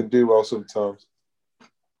 can do well sometimes.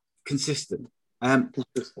 Consistent.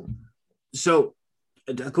 Consistent. So,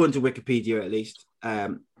 according to Wikipedia, at least,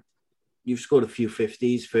 you've scored a few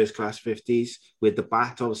 50s, first-class 50s with the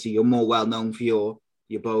bat. Obviously, you're more well-known for your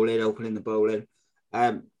bowling, opening the bowling.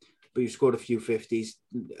 But you've scored a few 50s.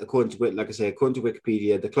 According to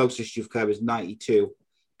Wikipedia, the closest you've come is 92,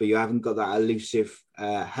 but you haven't got that elusive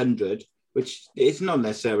 100, which is not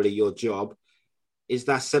necessarily your job. Is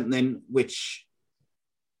that something which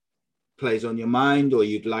plays on your mind, or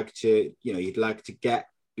you'd like to get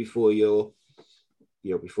before you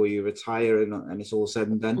retire and it's all said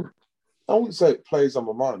and done? I wouldn't say it plays on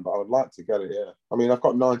my mind, but I would like to get it. Yeah, I mean, I've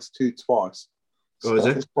got 92 twice. Oh, is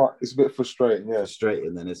it? It's a bit frustrating. Yeah,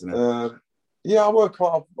 frustrating then, isn't it? Yeah, I work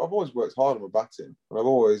hard. I've always worked hard on my batting, and I've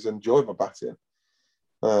always enjoyed my batting.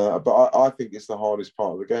 But I think it's the hardest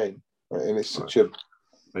part of the game, and it's I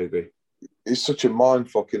agree. It's such a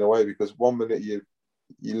mind fuck in a way, because 1 minute you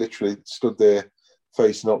literally stood there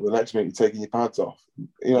facing up, the next minute you're taking your pads off.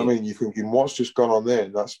 You know what I mean? You're thinking, what's just gone on there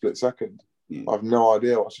in that split second? Yeah. I've no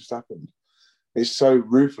idea what's just happened. It's so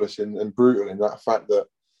ruthless and brutal in that fact that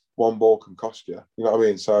one ball can cost you. You know what I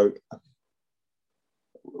mean? So,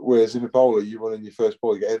 whereas in a bowler, you run in your first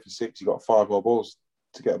ball, you get hit for 6, you've got 5 more balls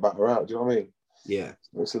to get a batter out. Do you know what I mean? Yeah.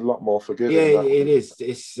 It's a lot more forgiving. Yeah, it is.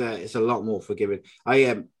 It's a lot more forgiving.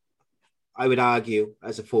 I would argue,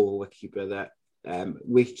 as a former wicketkeeper, that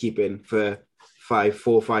wicketkeeping for 4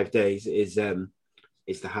 or 5 days is the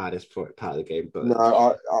hardest part of the game. But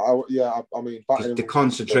no, I mean, the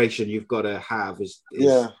concentration you've got to have is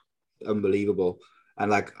unbelievable. And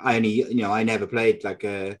like I never played like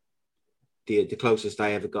the closest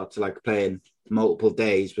I ever got to like playing multiple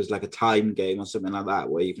days was like a time game or something like that,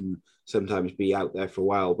 where you can sometimes be out there for a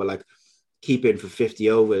while. But like keeping for 50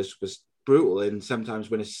 overs was brutal, and sometimes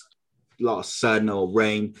when it's a lot of sun or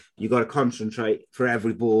rain, you got to concentrate for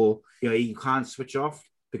every ball. You can't switch off,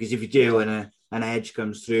 because if you do and an edge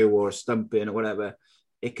comes through or a stump in or whatever,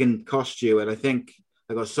 it can cost you. And I think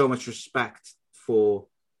I got so much respect for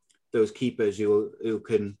those keepers who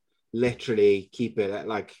can literally keep it at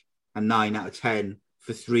like a 9 out of 10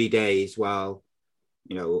 for 3 days while,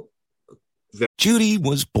 Judy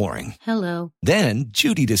was boring. Hello. Then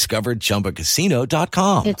Judy discovered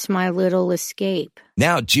ChumbaCasino.com. It's my little escape.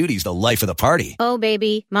 Now Judy's the life of the party. Oh,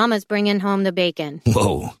 baby, mama's bringing home the bacon.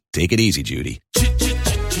 Whoa, take it easy, Judy.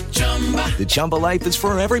 The Chumba life is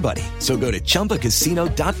for everybody. So go to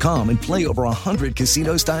ChumbaCasino.com and play over 100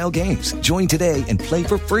 casino-style games. Join today and play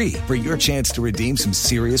for free for your chance to redeem some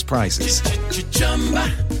serious prizes.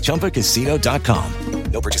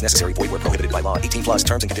 ChumbaCasino.com. No purchase necessary. Void where prohibited by law. 18 plus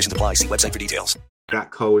terms and conditions apply. See website for details.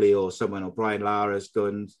 Jack Coley or someone, or Brian Lara's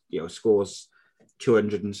going, scores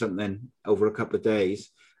 200 and something over a couple of days.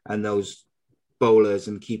 And those bowlers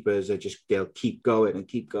and keepers they'll keep going and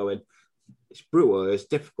keep going. It's brutal. It's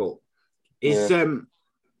difficult. I'm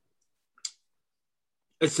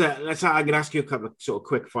going to ask you a couple of sort of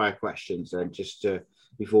quick fire questions, and just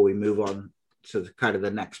before we move on to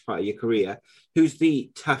the next part of your career. Who's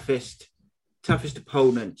the toughest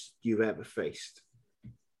opponent you've ever faced?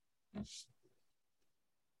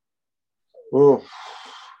 Oh,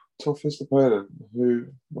 toughest opponent? Who?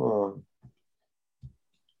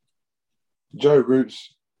 Joe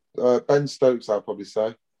Root's. Ben Stokes, I'd probably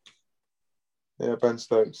say. Yeah, Ben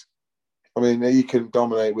Stokes. I mean, he can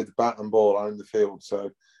dominate with bat and ball and in the field.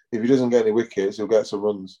 So if he doesn't get any wickets, he'll get some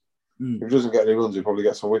runs. If he doesn't get any runs, he'll probably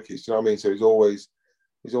get some wickets. Do you know what I mean? So he's always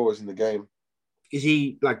in the game. Is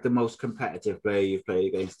he like the most competitive player you've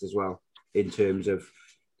played against as well, in terms of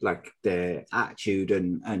like their attitude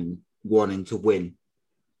and wanting to win?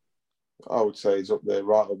 I would say he's up there,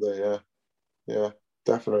 right up there. Yeah, yeah,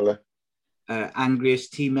 definitely.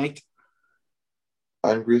 Angriest teammate?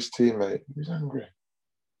 Angriest teammate? Who's angry?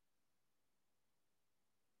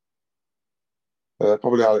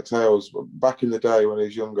 Probably Alex Hales. Back in the day when he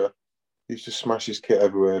was younger, he used to smash his kit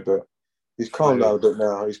everywhere, but he's calmed down a bit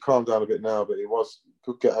now. But he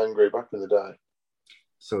could get angry back in the day.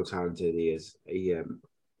 So talented he is.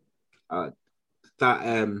 that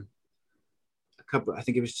I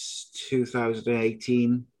think it was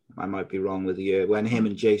 2018. I might be wrong with the year, when him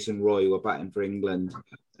and Jason Roy were batting for England,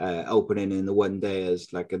 opening in the one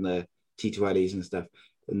dayers, like in the T20s and stuff.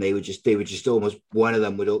 And they would just almost, one of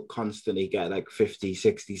them would constantly get like 50,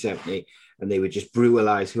 60, 70, and they would just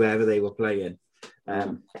brutalize whoever they were playing.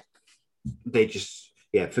 They just,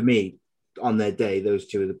 for me, on their day, those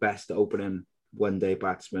two are the best opening one-day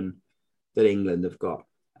batsmen that England have got.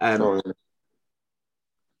 But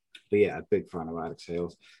yeah, a big fan of Alex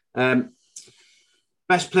Hales.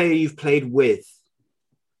 Best player you've played with?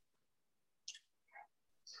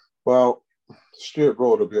 Well, Stuart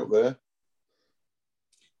Broad will be up there.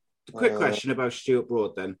 Quick question about Stuart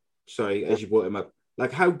Broad then. Sorry, as you brought him up.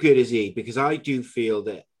 Like, how good is he? Because I do feel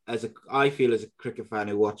that as a cricket fan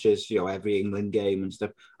who watches, every England game and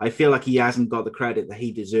stuff, I feel like he hasn't got the credit that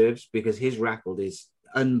he deserves, because his record is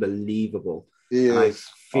unbelievable. I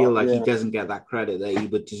feel like he doesn't get that credit that he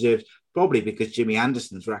would deserve, probably because Jimmy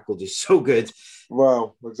Anderson's record is so good.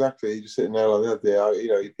 Well, exactly. He just hit a nail on the head there. He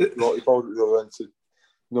bowled it the other end to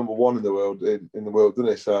number one in the world, didn't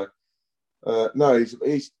he? So, no,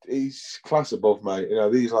 he's class above, mate.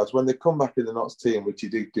 These lads, when they come back in the Notts team, which he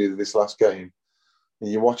did do this last game,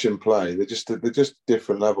 and you watch him play, they're just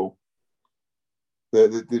different level.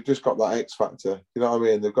 They've just got that X factor. You know what I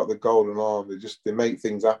mean? They've got the golden arm. They make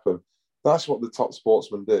things happen. That's what the top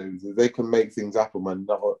sportsmen do. They can make things happen when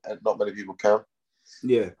not many people can.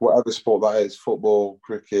 Yeah. Whatever sport that is, football,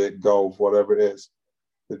 cricket, golf, whatever it is,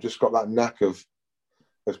 they've just got that knack of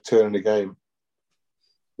turning the game.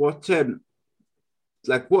 What are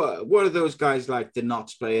those guys like, the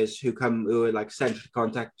Notts players who are like centrally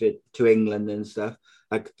contacted to England and stuff?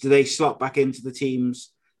 Like, do they slot back into the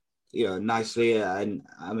teams, nicely? And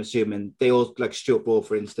I'm assuming they all, like Stuart Broad,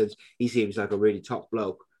 for instance, he seems like a really top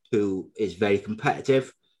bloke who is very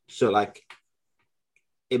competitive. So, like,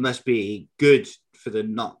 it must be good for the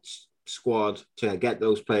Notts squad to get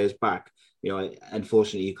those players back.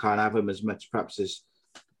 Unfortunately, you can't have them as much perhaps as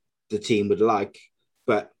the team would like.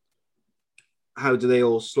 But how do they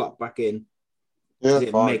all slot back in? Does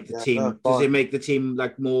it make the team? Does it make the team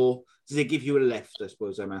like more? Does it give you a lift? I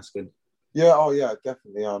suppose I'm asking. Yeah. Oh, yeah.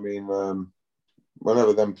 Definitely. I mean,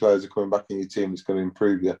 whenever them players are coming back in your team, it's going to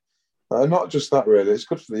improve you. Not just that, really. It's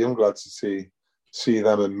good for the young lads to see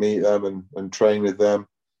them and meet them and train with them,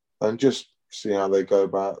 and just see how they go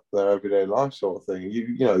about their everyday life, sort of thing.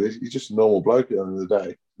 He's just a normal bloke at the end of the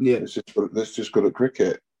day. Yeah. It's just good at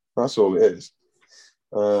cricket. That's all it is.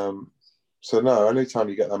 So no, anytime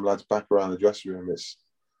you get them lads back around the dressing room,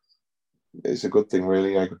 it's a good thing,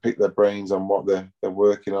 really. You can pick their brains on what they're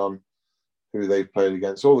working on, who they've played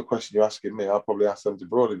against. All the questions you're asking me, I'll probably ask them to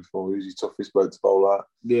Broadie before. Who's your toughest bloke to bowl at?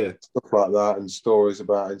 Yeah. Stuff like that, and stories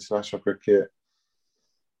about international cricket.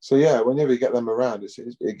 So yeah, whenever you get them around,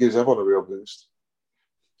 it gives everyone a real boost.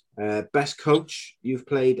 Best coach you've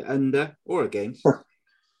played under or against?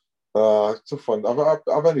 Tough one.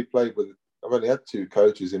 I've only had two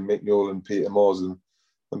coaches in Mick Newell and Peter Moores, and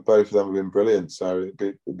both of them have been brilliant. So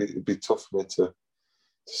it'd be tough for me to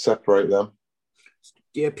separate them.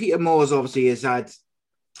 Yeah, Peter Moores obviously has had,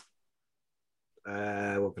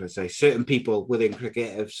 what can I say? Certain people within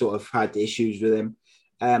cricket have sort of had issues with him.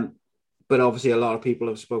 But obviously a lot of people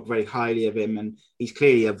have spoke very highly of him, and he's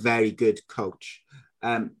clearly a very good coach.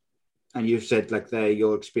 And you've said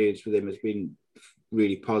your experience with him has been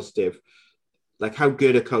really positive. Like, how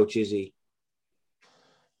good a coach is he?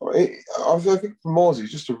 I think Moores,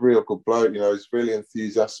 he's just a real good bloke. He's really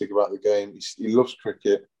enthusiastic about the game. He loves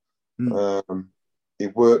cricket. He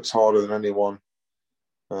works harder than anyone.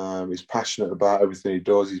 He's passionate about everything he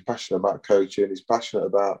does. He's passionate about coaching. He's passionate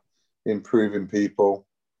about improving people.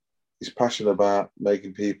 He's passionate about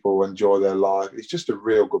making people enjoy their life. He's just a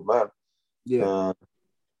real good man. Yeah.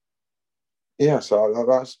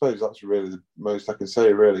 So I suppose that's really the most I can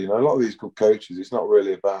say, really. A lot of these good coaches, it's not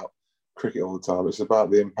really about cricket all the time. It's about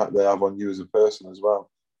the impact they have on you as a person as well,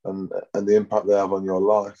 and the impact they have on your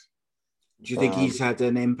life. Do you think he's had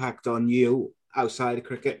an impact on you outside of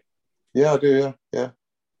cricket? Yeah, I do.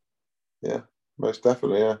 Yeah, most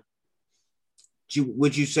definitely. Yeah.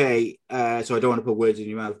 Would you say? So I don't want to put words in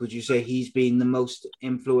your mouth. Would you say he's been the most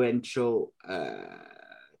influential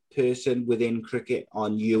person within cricket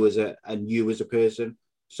on you as a person?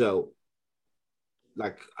 So,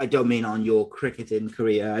 like, I don't mean on your cricketing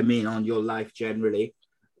career. I mean on your life generally.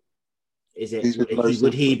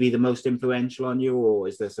 Would he be the most influential on you, or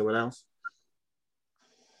is there someone else?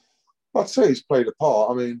 I'd say he's played a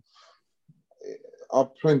part. I mean, I've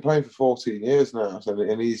been playing for 14 years now,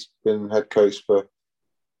 and he's been head coach for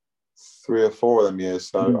 3 or 4 of them years.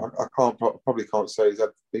 So I probably can't say he's had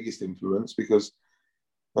the biggest influence, because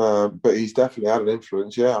But he's definitely had an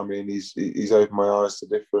influence. Yeah, I mean, he's opened my eyes to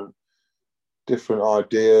different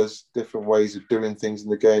ideas, different ways of doing things in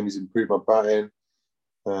the game. He's improved my batting,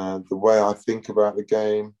 the way I think about the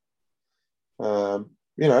game.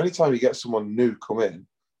 Anytime you get someone new come in,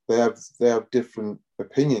 they have different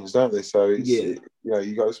opinions, don't they? So you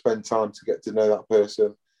got to spend time to get to know that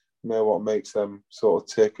person, know what makes them sort of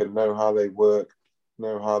tick, and know how they work,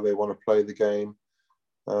 know how they want to play the game.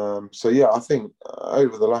 I think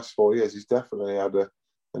over the last 4 years, he's definitely had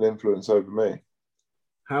an influence over me.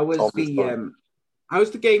 How's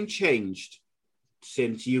the game changed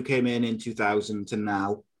since you came in 2000 to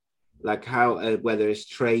now? Like how, whether it's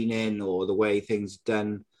training or the way things are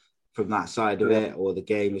done from that side of it, or the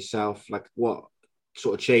game itself, like what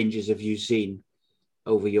sort of changes have you seen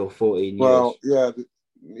over your 14 years? Well, yeah,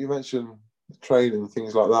 you mentioned training and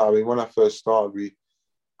things like that. I mean, when I first started,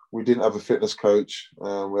 we didn't have a fitness coach.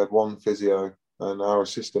 We had one physio, and our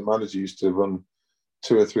assistant manager used to run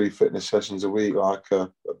 2 or 3 fitness sessions a week, like a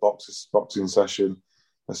boxing session,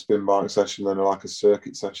 a spin bike session, and like a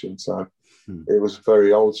circuit session. So it was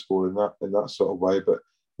very old school in that sort of way. But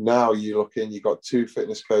now you look in, you've got 2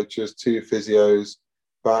 fitness coaches, 2 physios,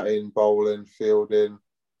 batting, bowling, fielding,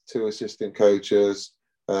 2 assistant coaches,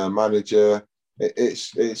 manager.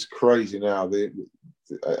 It's crazy now.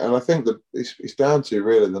 And I think that it's down to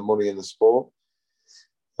really the money in the sport.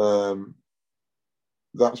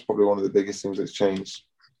 That's probably one of the biggest things that's changed.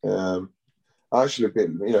 Actually,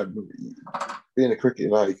 being a cricketer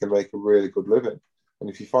now, you can make a really good living. And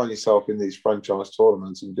if you find yourself in these franchise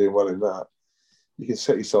tournaments and doing well in that, you can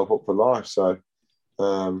set yourself up for life. So,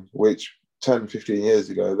 which 10, 15 years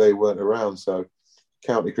ago, they weren't around. So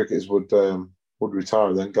county cricketers would retire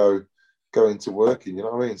and then go into working, you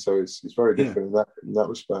know what I mean? So it's very different in that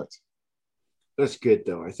respect. That's good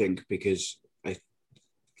though, I think, because I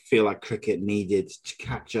feel like cricket needed to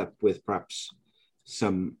catch up with perhaps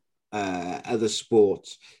some other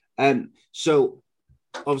sports. So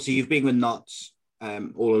obviously you've been with Notts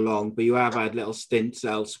all along, but you have had little stints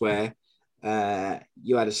elsewhere.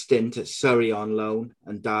 You had a stint at Surrey on loan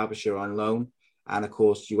and Derbyshire on loan. And of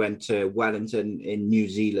course you went to Wellington in New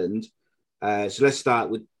Zealand. So let's start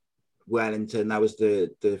with Wellington. That was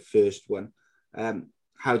the first one.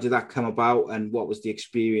 How did that come about, and what was the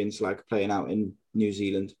experience like playing out in New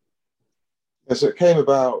Zealand? Yeah, so it came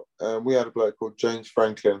about, we had a bloke called James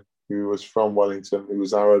Franklin, who was from Wellington, who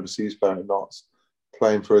was our overseas player at Notts,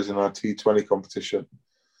 playing for us in our T20 competition.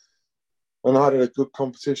 And I had a good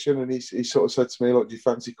competition, and he sort of said to me, look, do you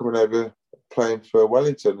fancy coming over playing for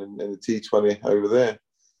Wellington in the T20 over there?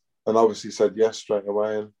 And obviously said yes straight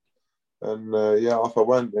away. And off I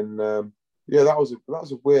went. And that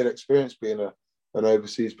was a weird experience being an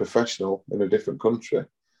overseas professional in a different country.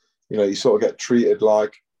 You know, you sort of get treated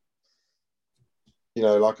like,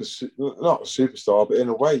 not a superstar, but in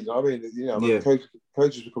a way, you know what I mean? You know,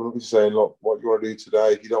 coaches were coming up and saying, look, what you want to do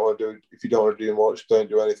today? If you don't want to do much, don't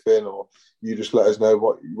do anything, or you just let us know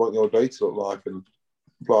what you want your day to look like, and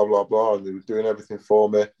blah, blah, blah. And they were doing everything for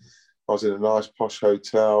me. I was in a nice posh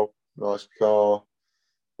hotel, nice car,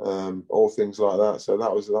 all things like that. So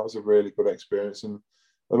that was a really good experience. And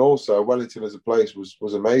also Wellington as a place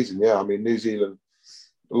was amazing. Yeah, I mean, New Zealand,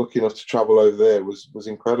 lucky enough to travel over there was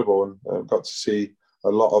incredible, and got to see a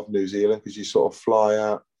lot of New Zealand, because you sort of fly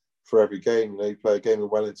out for every game. You know, you play a game in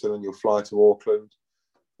Wellington and you'll fly to Auckland,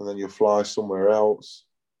 and then you'll fly somewhere else,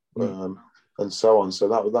 and so on. So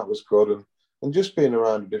that was good, and just being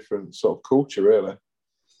around a different sort of culture, really.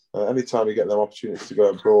 Anytime you get them opportunities to go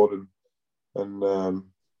abroad and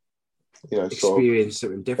experience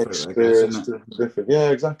something different, I guess, isn't it? Different. Yeah,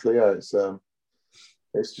 exactly. Yeah,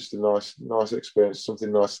 it's just a nice experience,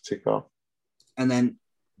 something nice to tick off. And then,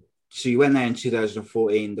 so you went there in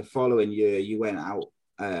 2014. The following year, you went out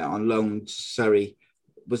on loan to Surrey.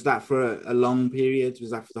 Was that for a long period?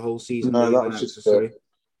 Was that for the whole season? No,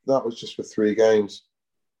 that was just for 3 games.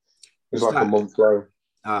 It was like a month loan.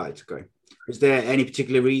 Oh, it's great. Was there any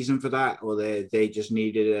particular reason for that, or they just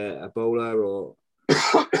needed a bowler, or?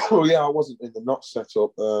 Well, yeah, I wasn't in the Notts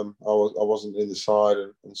setup. I wasn't in the side,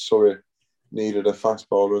 and Surrey needed a fast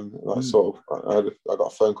bowler, and that sort of I got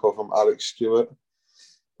a phone call from Alex Stewart.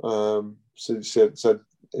 So he said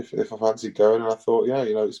if I fancied going, and I thought, yeah,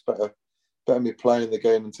 you know, it's better me playing the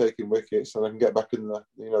game and taking wickets, and I can get back in the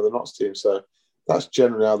Notts team. So that's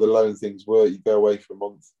generally how the loan things work. You go away for a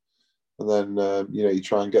month, and then you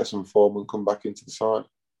try and get some form and come back into the side.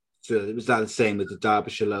 So was that the same with the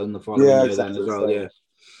Derbyshire loan the following year exactly then as well? Yeah.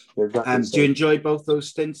 Exactly. Do you enjoy both those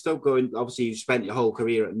stints though? Obviously, you spent your whole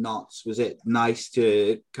career at Notts. Was it nice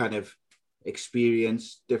to kind of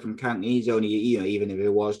experience different counties? Only even if it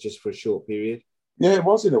was just for a short period. Yeah, it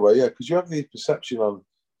was in a way, yeah, because you have the perception on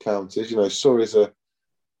counties. Surrey's a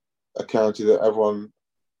county that everyone,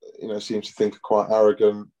 seems to think are quite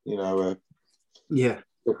arrogant,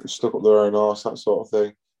 stuck up their own arse, that sort of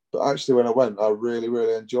thing. But actually, when I went, I really,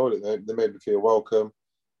 really enjoyed it. They made me feel welcome.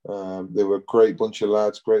 They were a great bunch of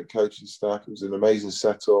lads, great coaching staff. It was an amazing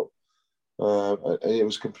setup. And it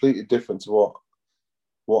was completely different to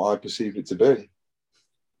what I perceived it to be.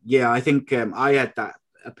 Yeah, I think I had that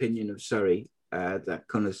opinion of Surrey that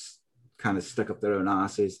kind of stuck up their own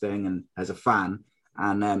asses thing, and as a fan,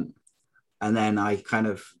 and then I kind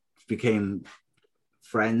of became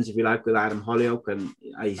friends, if you like, with Adam Hollyoak, and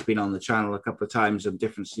he's been on the channel a couple of times on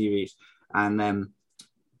different series, and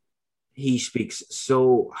he speaks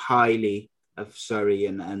so highly of Surrey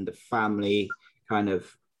and the family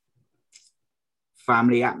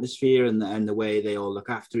atmosphere and the way they all look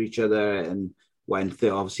after each other, and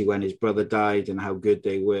obviously when his brother died and how good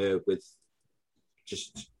they were with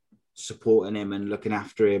just supporting him and looking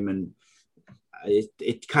after him, and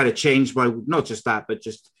it kind of changed my, not just that, but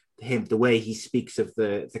just him, the way he speaks of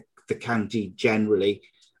the county generally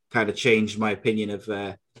kind of changed my opinion of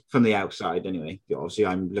from the outside anyway. Obviously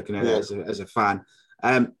I'm looking at it as a fan.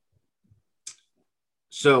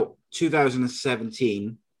 So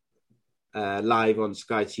 2017 live on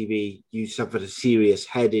Sky TV, you suffered a serious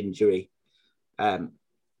head injury,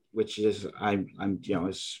 which is I'm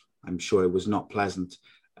sure it was not pleasant,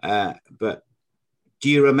 but do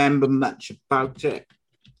you remember much about it?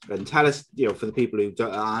 And tell us, for the people who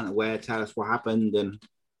aren't aware, tell us what happened and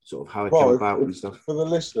sort of how it came about and stuff. For the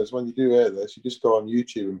listeners, when you do hear this, you just go on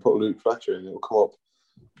YouTube and put Luke Fletcher in. It will come up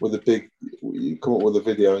with you come up with a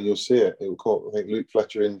video and you'll see it. It will come up, I think, Luke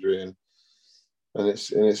Fletcher injury, and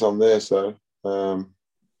it's on there. So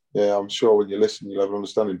I'm sure when you listen, you'll have an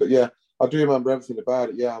understanding. But yeah, I do remember everything about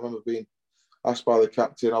it. Yeah, I remember being asked by the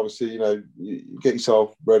captain. Obviously, you get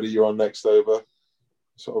yourself ready. You're on next over.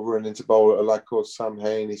 Sort of running into bowl at a lad called Sam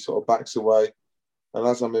Hain. He sort of backs away, and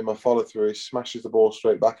as I'm in my follow through, he smashes the ball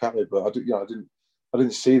straight back at me. But I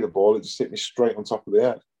didn't see the ball. It just hit me straight on top of the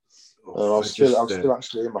head. I was still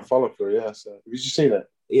actually in my follow through. Yeah. So have you seen it?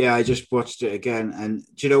 Yeah, I just watched it again, and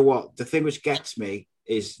do you know what? The thing which gets me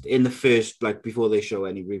is in the first, before they show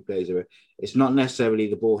any replays of it, it's not necessarily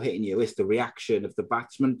the ball hitting you; it's the reaction of the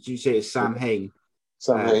batsman. Did you say it's Sam Hain?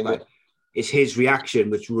 Sam Hain. It's his reaction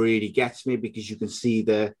which really gets me, because you can see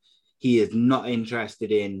he is not interested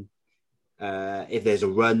in if there's a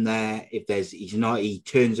run there. He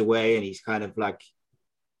turns away, and he's kind of like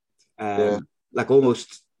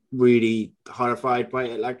almost really horrified by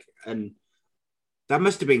it. And that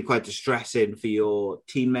must have been quite distressing for your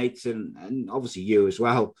teammates and obviously you as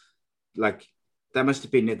well. That must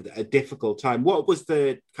have been a difficult time. What was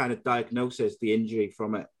the kind of diagnosis, the injury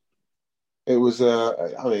from it? It was,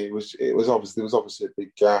 it was obviously a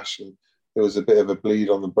big gash, and there was a bit of a bleed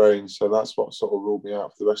on the brain. So that's what sort of ruled me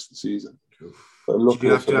out for the rest of the season. But did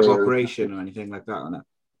you have to have operation or anything like that on it?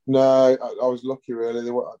 No, I was lucky really.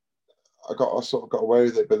 I sort of got away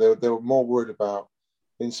with it, but they were more worried about,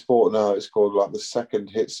 in sport now, it's called the second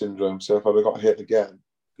hit syndrome. So if I'd have got hit again,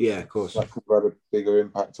 yeah, of course, that could have had a bigger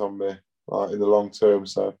impact on me in the long term.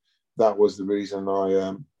 So that was the reason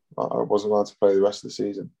I wasn't allowed to play the rest of the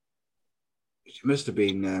season. It must have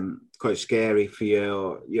been quite scary for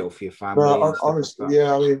your family. No, honestly,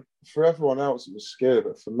 yeah. I mean, for everyone else, it was scary,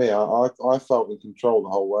 but for me, I felt in control the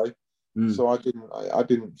whole way. So I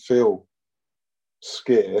didn't feel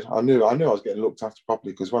scared. I knew I was getting looked after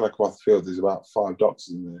properly, because when I come off the field, there's about 5 doctors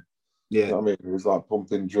in there. Yeah, you know what I mean, it was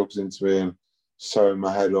pumping drugs into me and sewing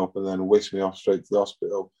my head up, and then whisked me off straight to the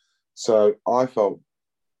hospital. So I felt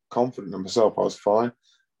confident in myself. I was fine.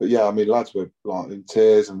 But yeah, I mean, lads were in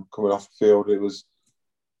tears and coming off the field. It was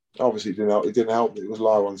obviously it didn't help that it was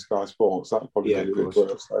live on Sky Sports. That probably made it a bit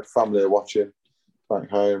worse. Like family are watching back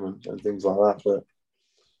home and things like that. But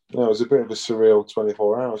it was a bit of a surreal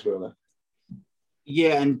 24 hours, really.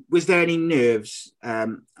 Yeah, and was there any nerves?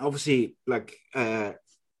 Obviously, the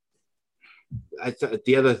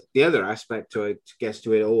other aspect to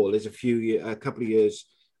it all is a couple of years.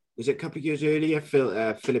 Was it a couple of years earlier?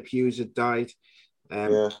 Philip Hughes had died.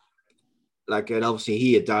 And obviously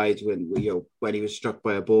he had died when he was struck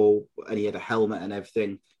by a ball, and he had a helmet and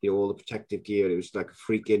everything, all the protective gear. It was like a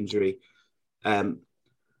freak injury.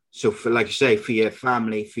 So for, like you say, for your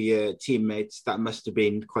family, for your teammates, that must have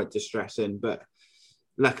been quite distressing. But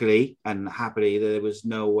luckily and happily, there was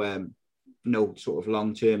no sort of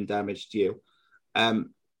long-term damage to you.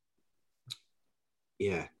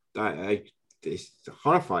 It's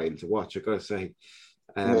horrifying to watch, I've got to say.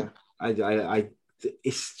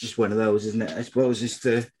 It's just one of those, isn't it? I suppose it's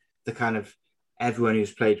the kind of everyone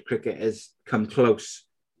who's played cricket has come close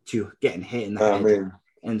to getting hit in the head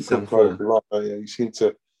in some form. You seem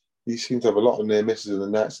to have a lot of near misses in the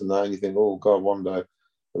nets and that, and you think, oh God, one day.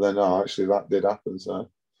 But then, no, actually, that did happen. So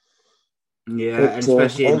yeah, and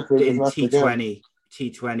especially in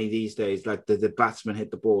T20 these days, like the batsmen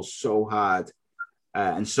hit the ball so hard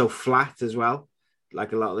and so flat as well.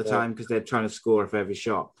 Like a lot of the time, because they're trying to score off every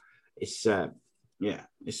shot. It's part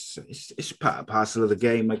and parcel of the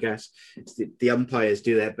game, I guess. It's the umpires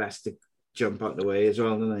do their best to jump out the way as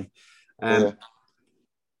well, don't they?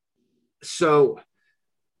 So,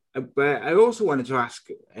 but I also wanted to ask,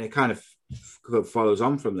 and it kind of follows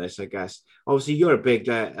on from this, I guess. Obviously, you're a big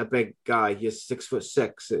guy. You're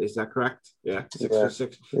 6'6". Is that correct? Yeah,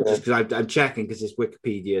 6'6". Yeah. Just because I'm checking because it's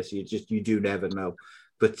Wikipedia, so you do never know.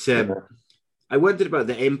 But I wondered about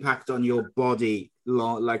the impact on your body,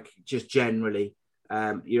 like just generally.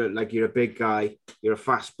 You're a big guy. You're a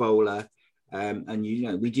fast bowler, and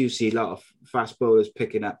we do see a lot of fast bowlers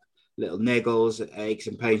picking up little niggles, aches,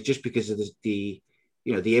 and pains just because of the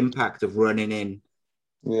impact of running in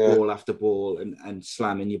ball after ball and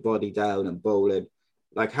slamming your body down and bowling.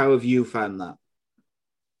 Like, how have you found that?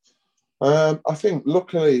 I think,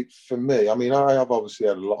 luckily for me, I mean, I have obviously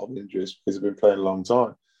had a lot of injuries because I've been playing a long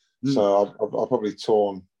time. So I've probably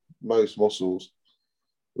torn most muscles,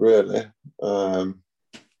 really.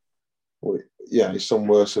 Some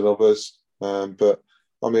worse than others. But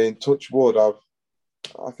I mean, touch wood, I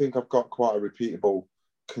think I've got quite a repeatable,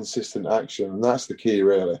 consistent action, and that's the key,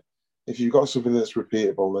 really. If you've got something that's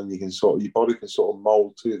repeatable, then you can your body can sort of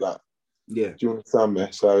mold to that. Yeah. Do you understand me?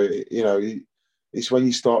 So it's when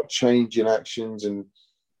you start changing actions and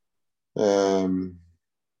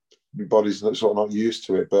your body's sort of not used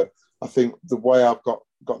to it. But I think the way I've got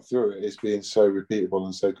through it is being so repeatable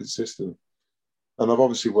and so consistent. And I've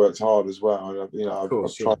obviously worked hard as well. I've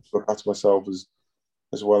tried to look after myself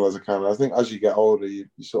as well as I can. I think as you get older, you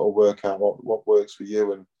sort of work out what works for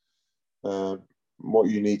you and what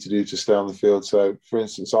you need to do to stay on the field. So, for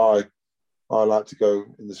instance, I like to go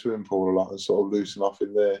in the swimming pool a lot and sort of loosen off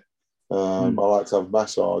in there. I like to have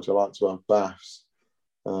massage. I like to have baths.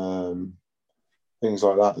 Things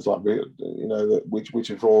like that. It's like, which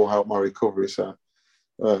have all helped my recovery. So,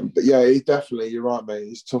 but yeah, you're right, mate.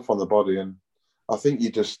 It's tough on the body, and I think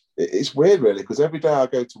it's weird, really, because every day I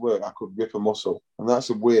go to work, I could rip a muscle, and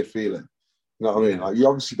that's a weird feeling. You know what I mean? Like, I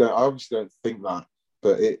obviously don't think that,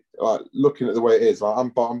 but looking at the way it is, like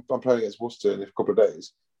I'm playing against Worcester in a couple of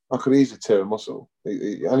days, I could easily tear a muscle.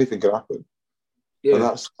 Anything could happen. Yeah. And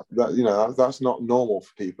that's not normal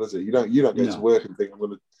for people, is it? You don't go to work and think I'm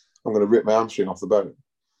going to rip my hamstring off the bone.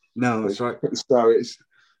 No, that's right.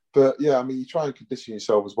 But yeah, I mean, you try and condition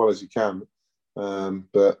yourself as well as you can.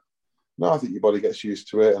 But no, I think your body gets used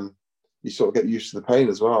to it, and you sort of get used to the pain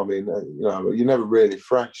as well. I mean, you're never really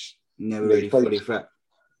fresh. Never really fully fit.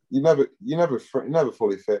 You're never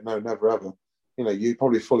fully fit. No, never ever. You're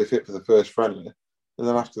probably fully fit for the first friendly, and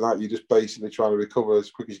then after that, you're just basically trying to recover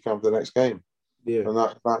as quick as you can for the next game. Yeah, and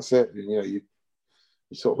that's it. You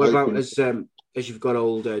sort of. What about as you've got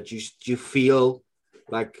older? Do you feel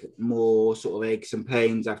like more sort of aches and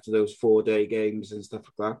pains after those 4-day games and stuff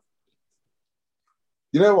like that?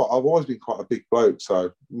 You know what? I've always been quite a big bloke,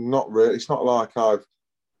 so not really. It's not like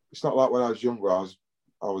when I was younger. I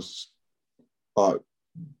was like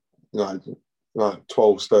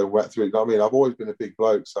 12 stone wet through. You know what I mean? I've always been a big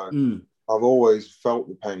bloke, so I've always felt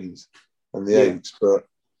the pains and the aches, but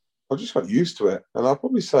I just got used to it. And I'll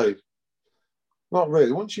probably say, not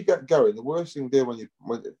really. Once you get going, the worst thing to do when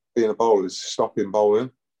being a bowler is stopping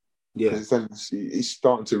bowling. Yeah. Because then it's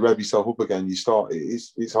starting to rev yourself up again.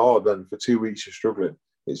 It's hard then. For 2 weeks you're struggling.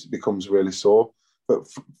 It becomes really sore. But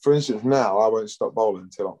for instance, now I won't stop bowling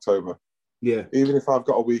until October. Yeah. Even if I've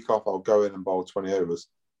got a week off, I'll go in and bowl 20 overs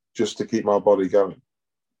just to keep my body going.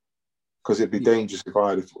 Because it'd be dangerous if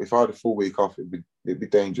I had a full week off. It'd be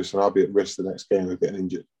dangerous, and I'd be at risk the next game of getting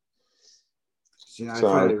injured. I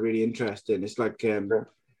find it really interesting. It's like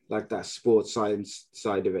that sports science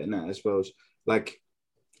side of it, and that, I suppose. Like,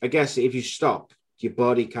 I guess if you stop, your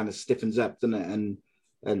body kind of stiffens up, doesn't it?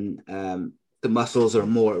 And the muscles are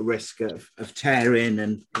more at risk of tearing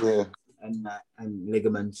and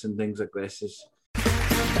ligaments and things like this.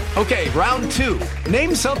 Okay, round 2.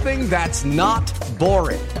 Name something that's not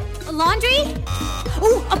boring. A laundry?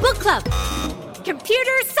 Ooh, a book club.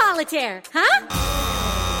 Computer solitaire, huh?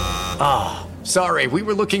 Ah, sorry, we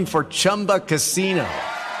were looking for Chumba Casino.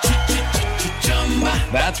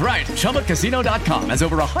 That's right, ChumbaCasino.com has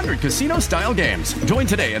over 100 casino-style games. Join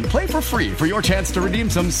today and play for free for your chance to redeem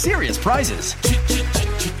some serious prizes.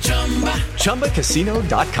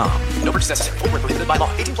 ChumbaCasino.com. No purchase necessary. Void where prohibited by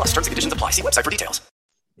law. 18 plus terms and conditions apply. See website for details.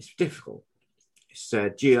 It's difficult. It's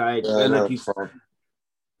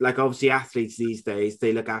like obviously athletes these days,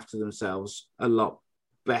 they look after themselves a lot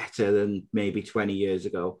better than maybe 20 years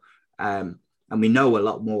ago. And we know a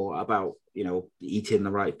lot more about, eating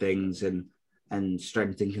the right things and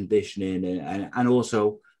strength and conditioning and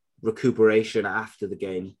also recuperation after the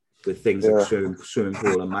game with things like swimming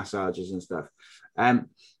pool and massages and stuff.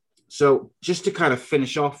 So just to kind of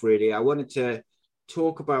finish off, really, I wanted to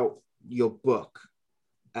talk about your book,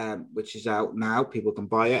 which is out now. People can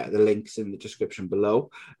buy it. The link's in the description below.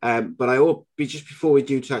 But just before we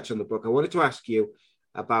do touch on the book, I wanted to ask you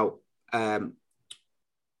about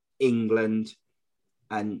England.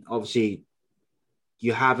 And obviously,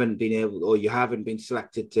 you haven't been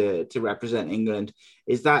selected to represent England.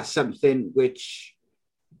 Is that something which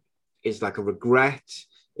is like a regret?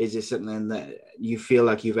 Is it something that you feel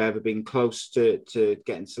like you've ever been close to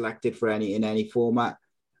getting selected for in any format?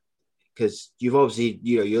 Because you've obviously,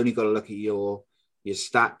 you only got to look at your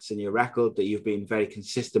stats and your record that you've been a very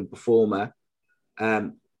consistent performer.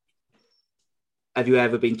 Have you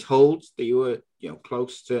ever been told that you were,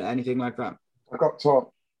 close to anything like that? I got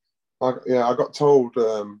told. I got told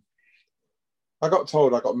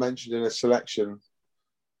I got mentioned in a selection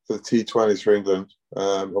for the T20s for England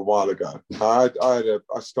a while ago. I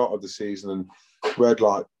started the season and read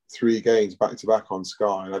like 3 games back to back on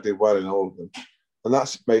Sky, and I did well in all of them. And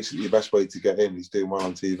that's basically the best way to get in, is doing well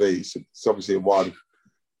on TV. So it's obviously a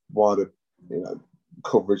wider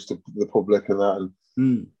coverage to the public and that.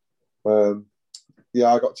 And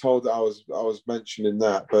I got told that I was mentioned in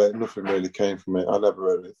that, but nothing really came from it. I never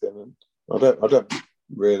heard anything, and I don't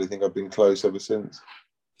really think I've been close ever since.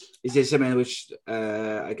 Is there something which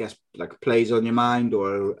I guess like plays on your mind,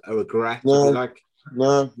 or a regret? No. I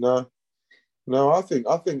think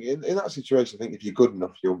in that situation, I think if you're good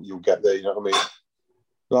enough, you'll get there. You know what I mean?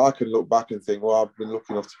 Like I can look back and think, well, I've been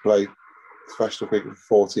lucky enough to play professional cricket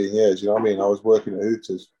for 14 years. You know what I mean? I was working at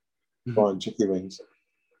Hooters, buying chicken wings.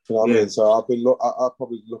 You know what I mean? So I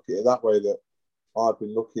probably look at it that way, that I've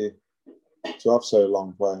been lucky to have so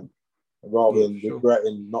long playing, rather than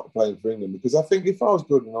regretting not playing for England. Because I think if I was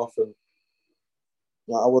good enough, and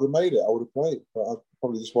I would have made it, I would have played, but I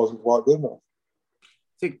probably just wasn't quite good enough. I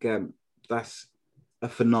think that's a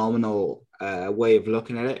phenomenal way of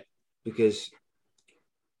looking at it, because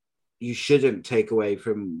you shouldn't take away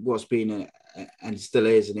from what's been and still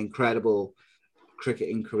is an incredible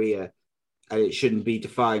cricketing career. And it shouldn't be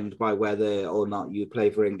defined by whether or not you play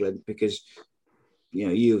for England, because,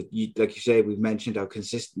 you like you say, we've mentioned how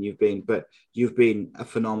consistent you've been, but you've been a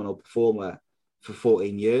phenomenal performer for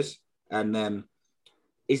 14 years. And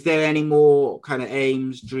is there any more kind of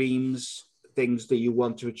aims, dreams, things that you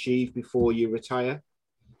want to achieve before you retire?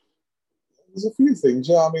 There's a few things,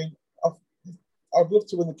 yeah. I mean, I'd love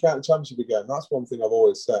to win the county championship again. That's one thing I've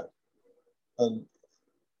always said. And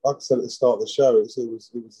like I said at the start of the show, it was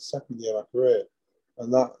the second year of my career,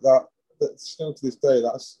 and that still to this day,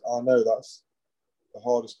 I know that's the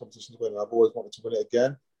hardest competition to win, and I've always wanted to win it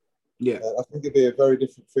again. Yeah, I think it'd be a very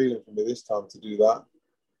different feeling for me this time to do that.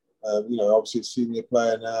 Obviously, a senior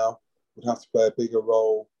player now would have to play a bigger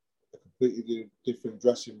role, a completely different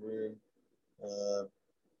dressing room,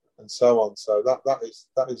 and so on. So that is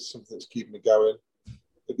something that's keeping me going.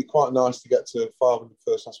 It'd be quite nice to get to 500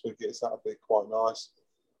 first-class wickets. That would be quite nice.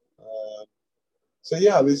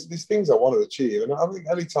 There's things I want to achieve, and I think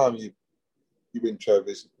any time you win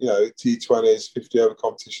trophies, T20s, 50-over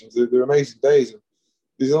competitions, they're amazing days. And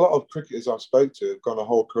there's a lot of cricketers I've spoke to who've gone a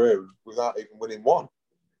whole career without even winning one,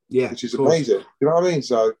 which is amazing. You know what I mean?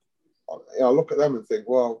 So I look at them and think,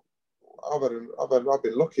 well, I've been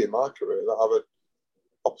lucky in my career that I've had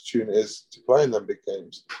opportunities to play in them big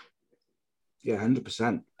games. Yeah,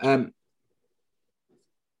 100%.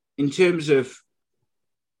 In terms of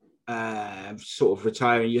sort of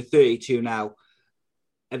retiring, you're 32 now.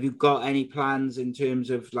 Have you got any plans in terms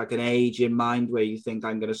of like an age in mind where you think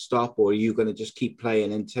I'm going to stop, or are you going to just keep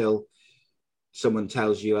playing until someone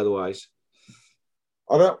tells you otherwise?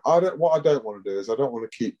 What I don't want to do is I don't want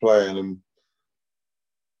to keep playing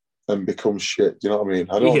and become shit. Do you know what I mean?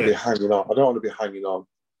 I don't want to be hanging on. I don't want to be hanging on.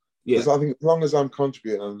 Because I think as long as I'm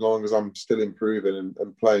contributing and as long as I'm still improving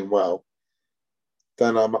and playing well,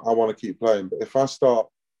 then I want to keep playing. But if I start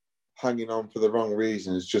hanging on for the wrong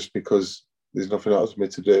reasons just because there's nothing else for me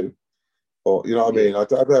to do, or you know what I mean, I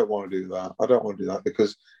don't want to do that. I don't want to do that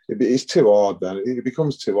because it's too hard. Then it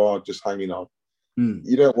becomes too hard just hanging on.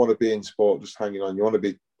 You don't want to be in sport just hanging on. You want to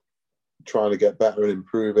be trying to get better and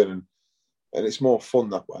improving, and it's more fun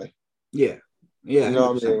that way. Yeah, Yeah, you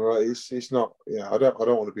know what I 100%. mean, right? It's not. Yeah, I don't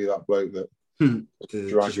want to be that bloke that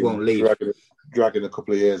just won't leave, dragging a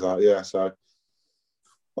couple of years out. Yeah, so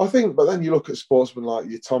I think. But then you look at sportsmen like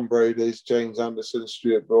your Tom Brady's, James Anderson,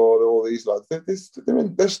 Stuart Broad, all these lads.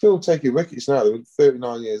 They're still taking wickets now. They're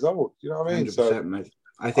 39 years old. You know what I mean? 100%, So mate.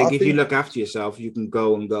 I think if you look after yourself, you can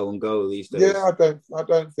go and go and go these days. Yeah, I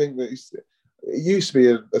don't think that it used to be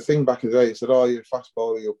a thing back in the day. It said, "Oh, you're a fast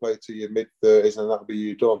bowler, you'll play to your mid-30s, and that'll be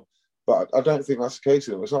you done." But I don't think that's the case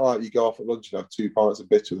anymore. It's not like you go off at lunch and have 2 pints of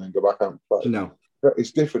bitter and then go back out and play. No,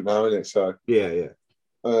 it's different now, isn't it? So yeah, it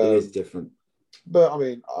is different. But I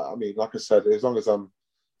mean, like I said, as long as I'm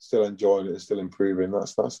still enjoying it and still improving,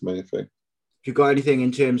 that's the main thing. Have you got anything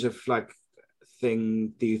in terms of like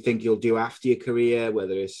do you think you'll do after your career,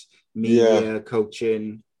 whether it's media,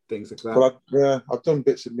 coaching, things like that? Well, I've done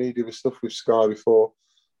bits of media with stuff with Sky before.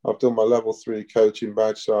 I've done my level 3 coaching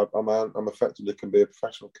badge, so I'm effectively can be a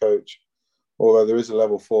professional coach. Although there is a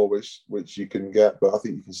level 4 which you can get, but I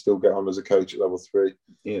think you can still get on as a coach at level 3.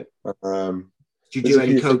 Yeah. Do you do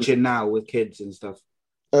any coaching now with kids and stuff?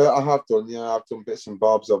 I have done. Yeah, I've done bits and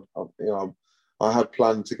bobs. I had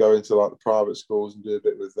planned to go into like the private schools and do a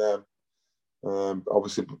bit with them.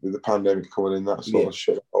 Obviously, with the pandemic coming in, that sort of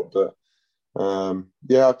shut up. But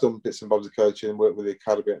I've done bits and bobs of coaching, worked with the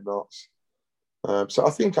academy at Notts. So I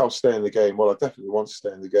think I'll stay in the game. Well, I definitely want to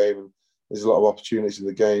stay in the game, and there's a lot of opportunities in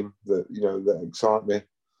the game that that excite me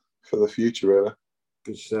for the future. Really,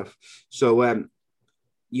 good stuff. So,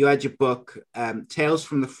 you had your book, Tales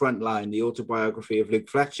from the Frontline, the autobiography of Luke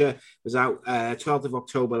Fletcher. It was out 12th of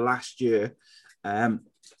October last year.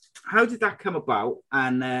 How did that come about?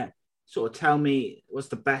 And sort of tell me what's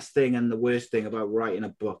the best thing and the worst thing about writing a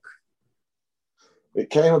book. It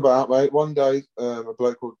came about, mate. One day, a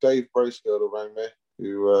bloke called Dave Bracegirdle rang me,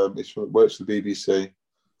 who works for the BBC.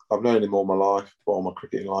 I've known him all my life, all my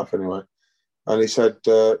cricketing life anyway. And he said,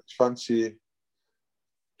 fancy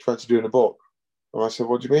doing a book? And I said,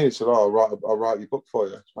 what do you mean? He said, I'll write your book for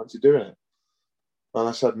you. Fancy doing it? And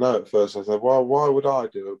I said no at first. I said, well, why would I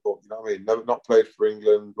do a book? You know what I mean? Never, not played for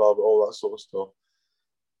England, blah, blah, all that sort of stuff.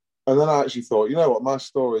 And then I actually thought, you know what, my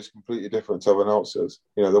story is completely different to everyone else's.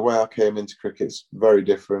 The way I came into cricket's very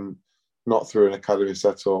different, not through an academy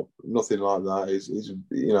setup, nothing like that.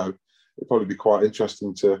 It'd probably be quite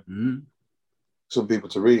interesting to some people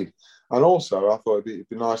to read. And also, I thought it'd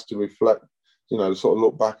be nice to reflect, sort of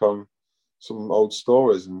look back on some old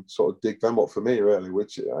stories and sort of dig them up for me, really,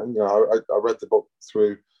 which, I read the book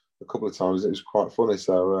through a couple of times. It was quite funny.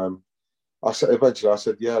 So eventually I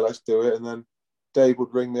said, yeah, let's do it. And then Dave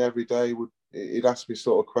would ring me every day. He'd ask me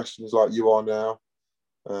sort of questions like you are now,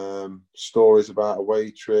 stories about away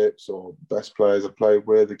trips or best players I played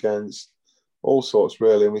with, against, all sorts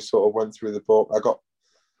really. And we sort of went through the book.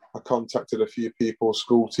 I contacted a few people,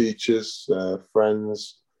 school teachers,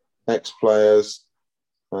 friends, ex-players.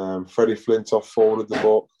 Freddie Flintoff forwarded the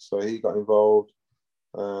book, so he got involved.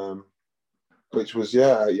 Which was,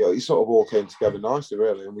 it sort of all came together nicely,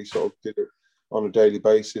 really, and we sort of did it on a daily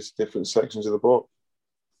basis, different sections of the book.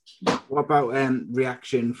 What about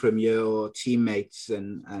reaction from your teammates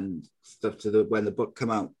and stuff to when the book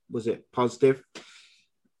came out? Was it positive?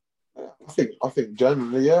 I think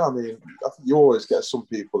generally, yeah. I mean, I think you always get some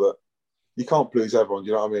people that you can't please everyone.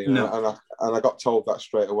 Do you know what I mean? No. And I got told that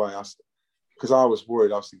straight away. Because I was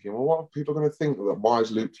worried. I was thinking, well, what are people going to think? Why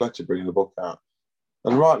is Luke Fletcher bringing the book out?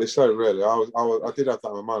 And rightly so, really. I did have that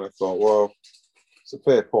in my mind. I thought, well, it's a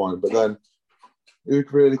fair point, but then who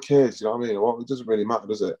really cares? You know what I mean? Well, it doesn't really matter,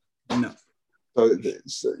 does it? No. So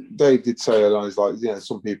Dave did say lines like,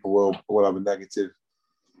 some people will have a negative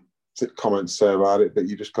comment to say about it, but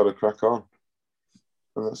you just got to crack on.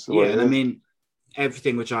 And that's the way it is. I mean,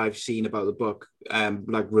 everything which I've seen about the book,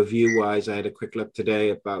 like review-wise, I had a quick look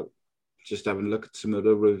today about just having a look at some of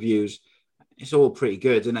the reviews. It's all pretty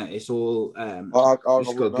good, isn't it? It's all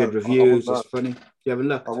it's got good reviews. It's funny. Do you have a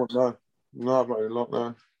look? I wouldn't know. No, I've not even looked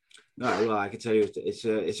now. No, well, I can tell you,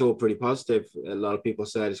 it's all pretty positive. A lot of people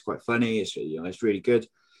said it's quite funny. It's it's really good.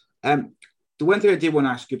 The one thing I did want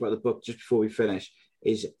to ask you about the book just before we finish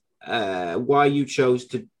is why you chose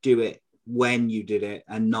to do it when you did it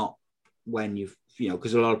and not when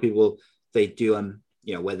because a lot of people they do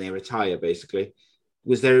when they retire basically.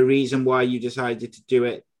 Was there a reason why you decided to do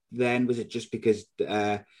it then? Was it just because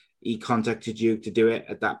he contacted you to do it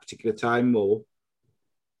at that particular time, or?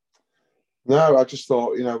 No, I just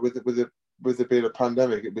thought, with it being a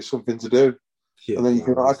pandemic, it'd be something to do. Yeah, and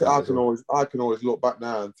then I can always look back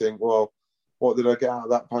now and think, well, what did I get out of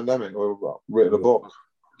that pandemic? Or written a book.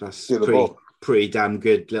 That's pretty damn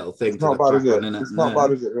good little thing. It's not bad, is it? It's not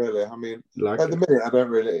bad, is it, really? I mean, at the minute, I don't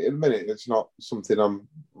really... At the minute, it's not something I'm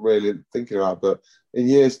really thinking about, but in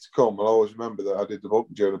years to come, I'll always remember that I did the book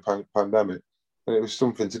during the pandemic, and it was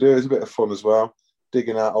something to do. It was a bit of fun as well,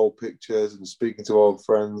 digging out old pictures and speaking to old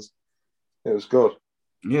friends. It was good.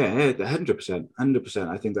 Yeah, 100%. 100%.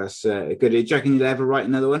 I think that's good. Do you reckon you'll ever write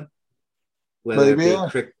another one? Whether maybe, yeah.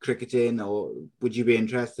 Cricketing, or would you be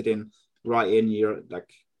interested in writing your, like,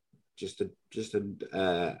 just a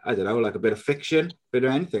I don't know, like a bit of fiction, bit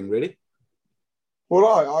of anything, really? Well,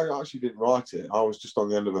 I actually didn't write it. I was just on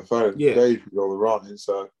the end of a phone. Yeah. Dave did all the writing,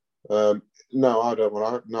 so no, I don't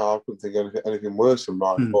want. I couldn't think of anything worse than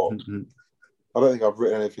writing books. I don't think I've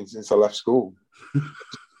written anything since I left school.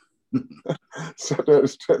 So I don't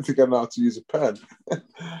think I know how to use a pen.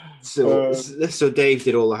 So Dave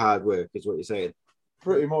did all the hard work, is what you're saying?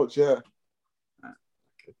 Pretty much, yeah.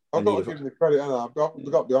 I've got to give him the credit, and I've got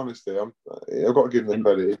to be honest here. I've got to give him the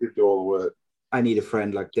credit. He did do all the work. I need a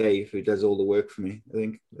friend like Dave who does all the work for me, I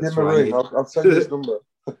think. Give him a ring. I'll send you his number.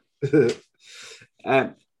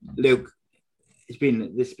 Luke,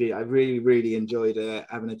 I've really, really enjoyed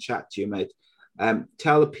having a chat to you, mate.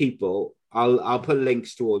 Tell the people, I'll put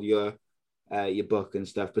links to all your book and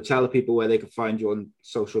stuff, but tell the people where they can find you on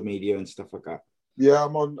social media and stuff like that. Yeah,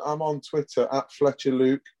 I'm on Twitter at Fletcher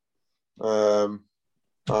Luke, and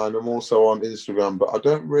I'm also on Instagram, but I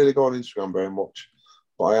don't really go on Instagram very much,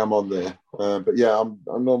 but I am on there. But yeah, I'm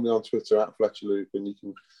normally on Twitter at Fletcher Luke, and you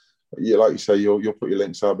can, like you say, you'll put your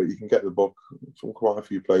links out, but you can get the book from quite a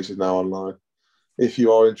few places now online if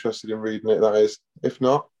you are interested in reading it. That is, if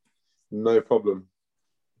not, no problem.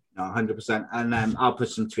 No, 100%. And I'll put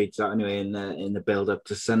some tweets out anyway in the build up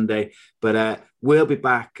to Sunday. But we'll be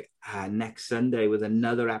back next Sunday with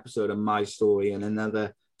another episode of My Story and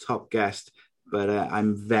another top guest. But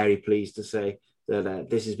I'm very pleased to say that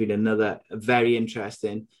this has been another very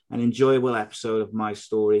interesting and enjoyable episode of My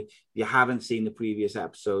Story. If you haven't seen the previous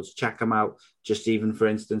episodes, check them out. Just even, for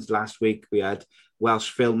instance, last week we had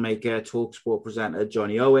Welsh filmmaker, TalkSport presenter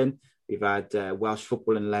Johnny Owen. We've had Welsh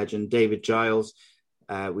footballing legend David Giles.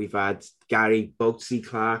 We've had Gary Boatsy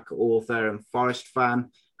Clark, author and Forest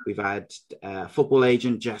fan. We've had football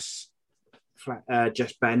agent Jess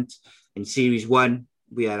Bent. In Series 1,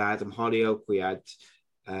 we had Adam Hollyoak. We had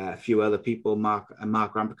a few other people. Mark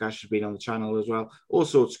Ramprakash has been on the channel as well. All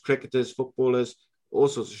sorts of cricketers, footballers, all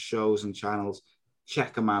sorts of shows and channels.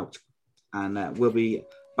 Check them out. And we'll be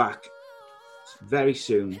back very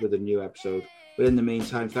soon with a new episode. But in the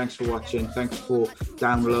meantime, thanks for watching. Thanks for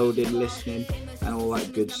downloading, listening, and all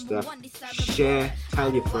that good stuff. Share,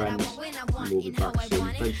 tell your friends, and we'll be back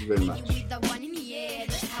soon. Thank you very much.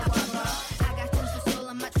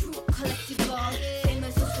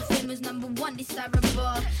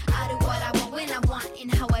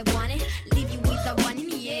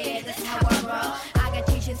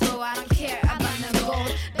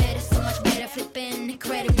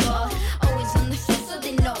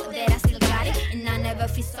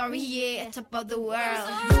 Sorry, yeah, top of the world. Top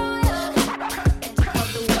of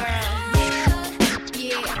the world.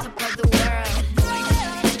 Yeah, top of the world.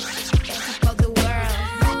 Top of the world.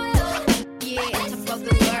 Yeah, top of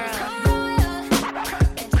the world.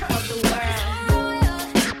 Top of the world.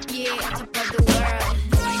 Yeah, top of the world.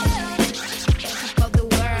 Top of the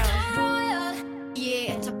world. Yeah,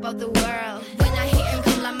 top of the world. When I hear him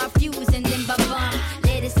come like my fuse and then ba-bum.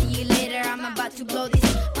 Later, see you later, I'm about to blow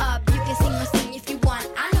this up. You can sing my song if you want.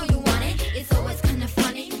 It's always kind of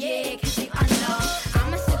funny, yeah, cause you I know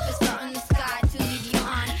I'm a superstar in the sky to lead you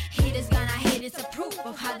on. Haters gonna hate, it's a proof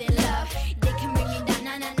of how they love. They can bring me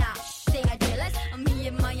down, nah. They are jealous of me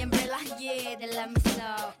and my umbrella, yeah, they love me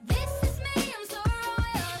so. This is me, I'm so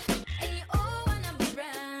royal, and you all wanna be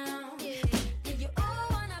round. Yeah, you all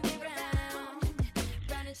wanna be round.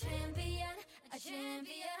 Round a champion, a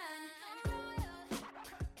champion.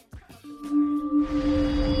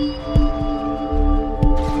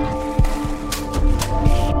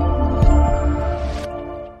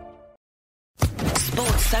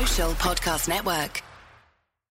 Social Podcast Network.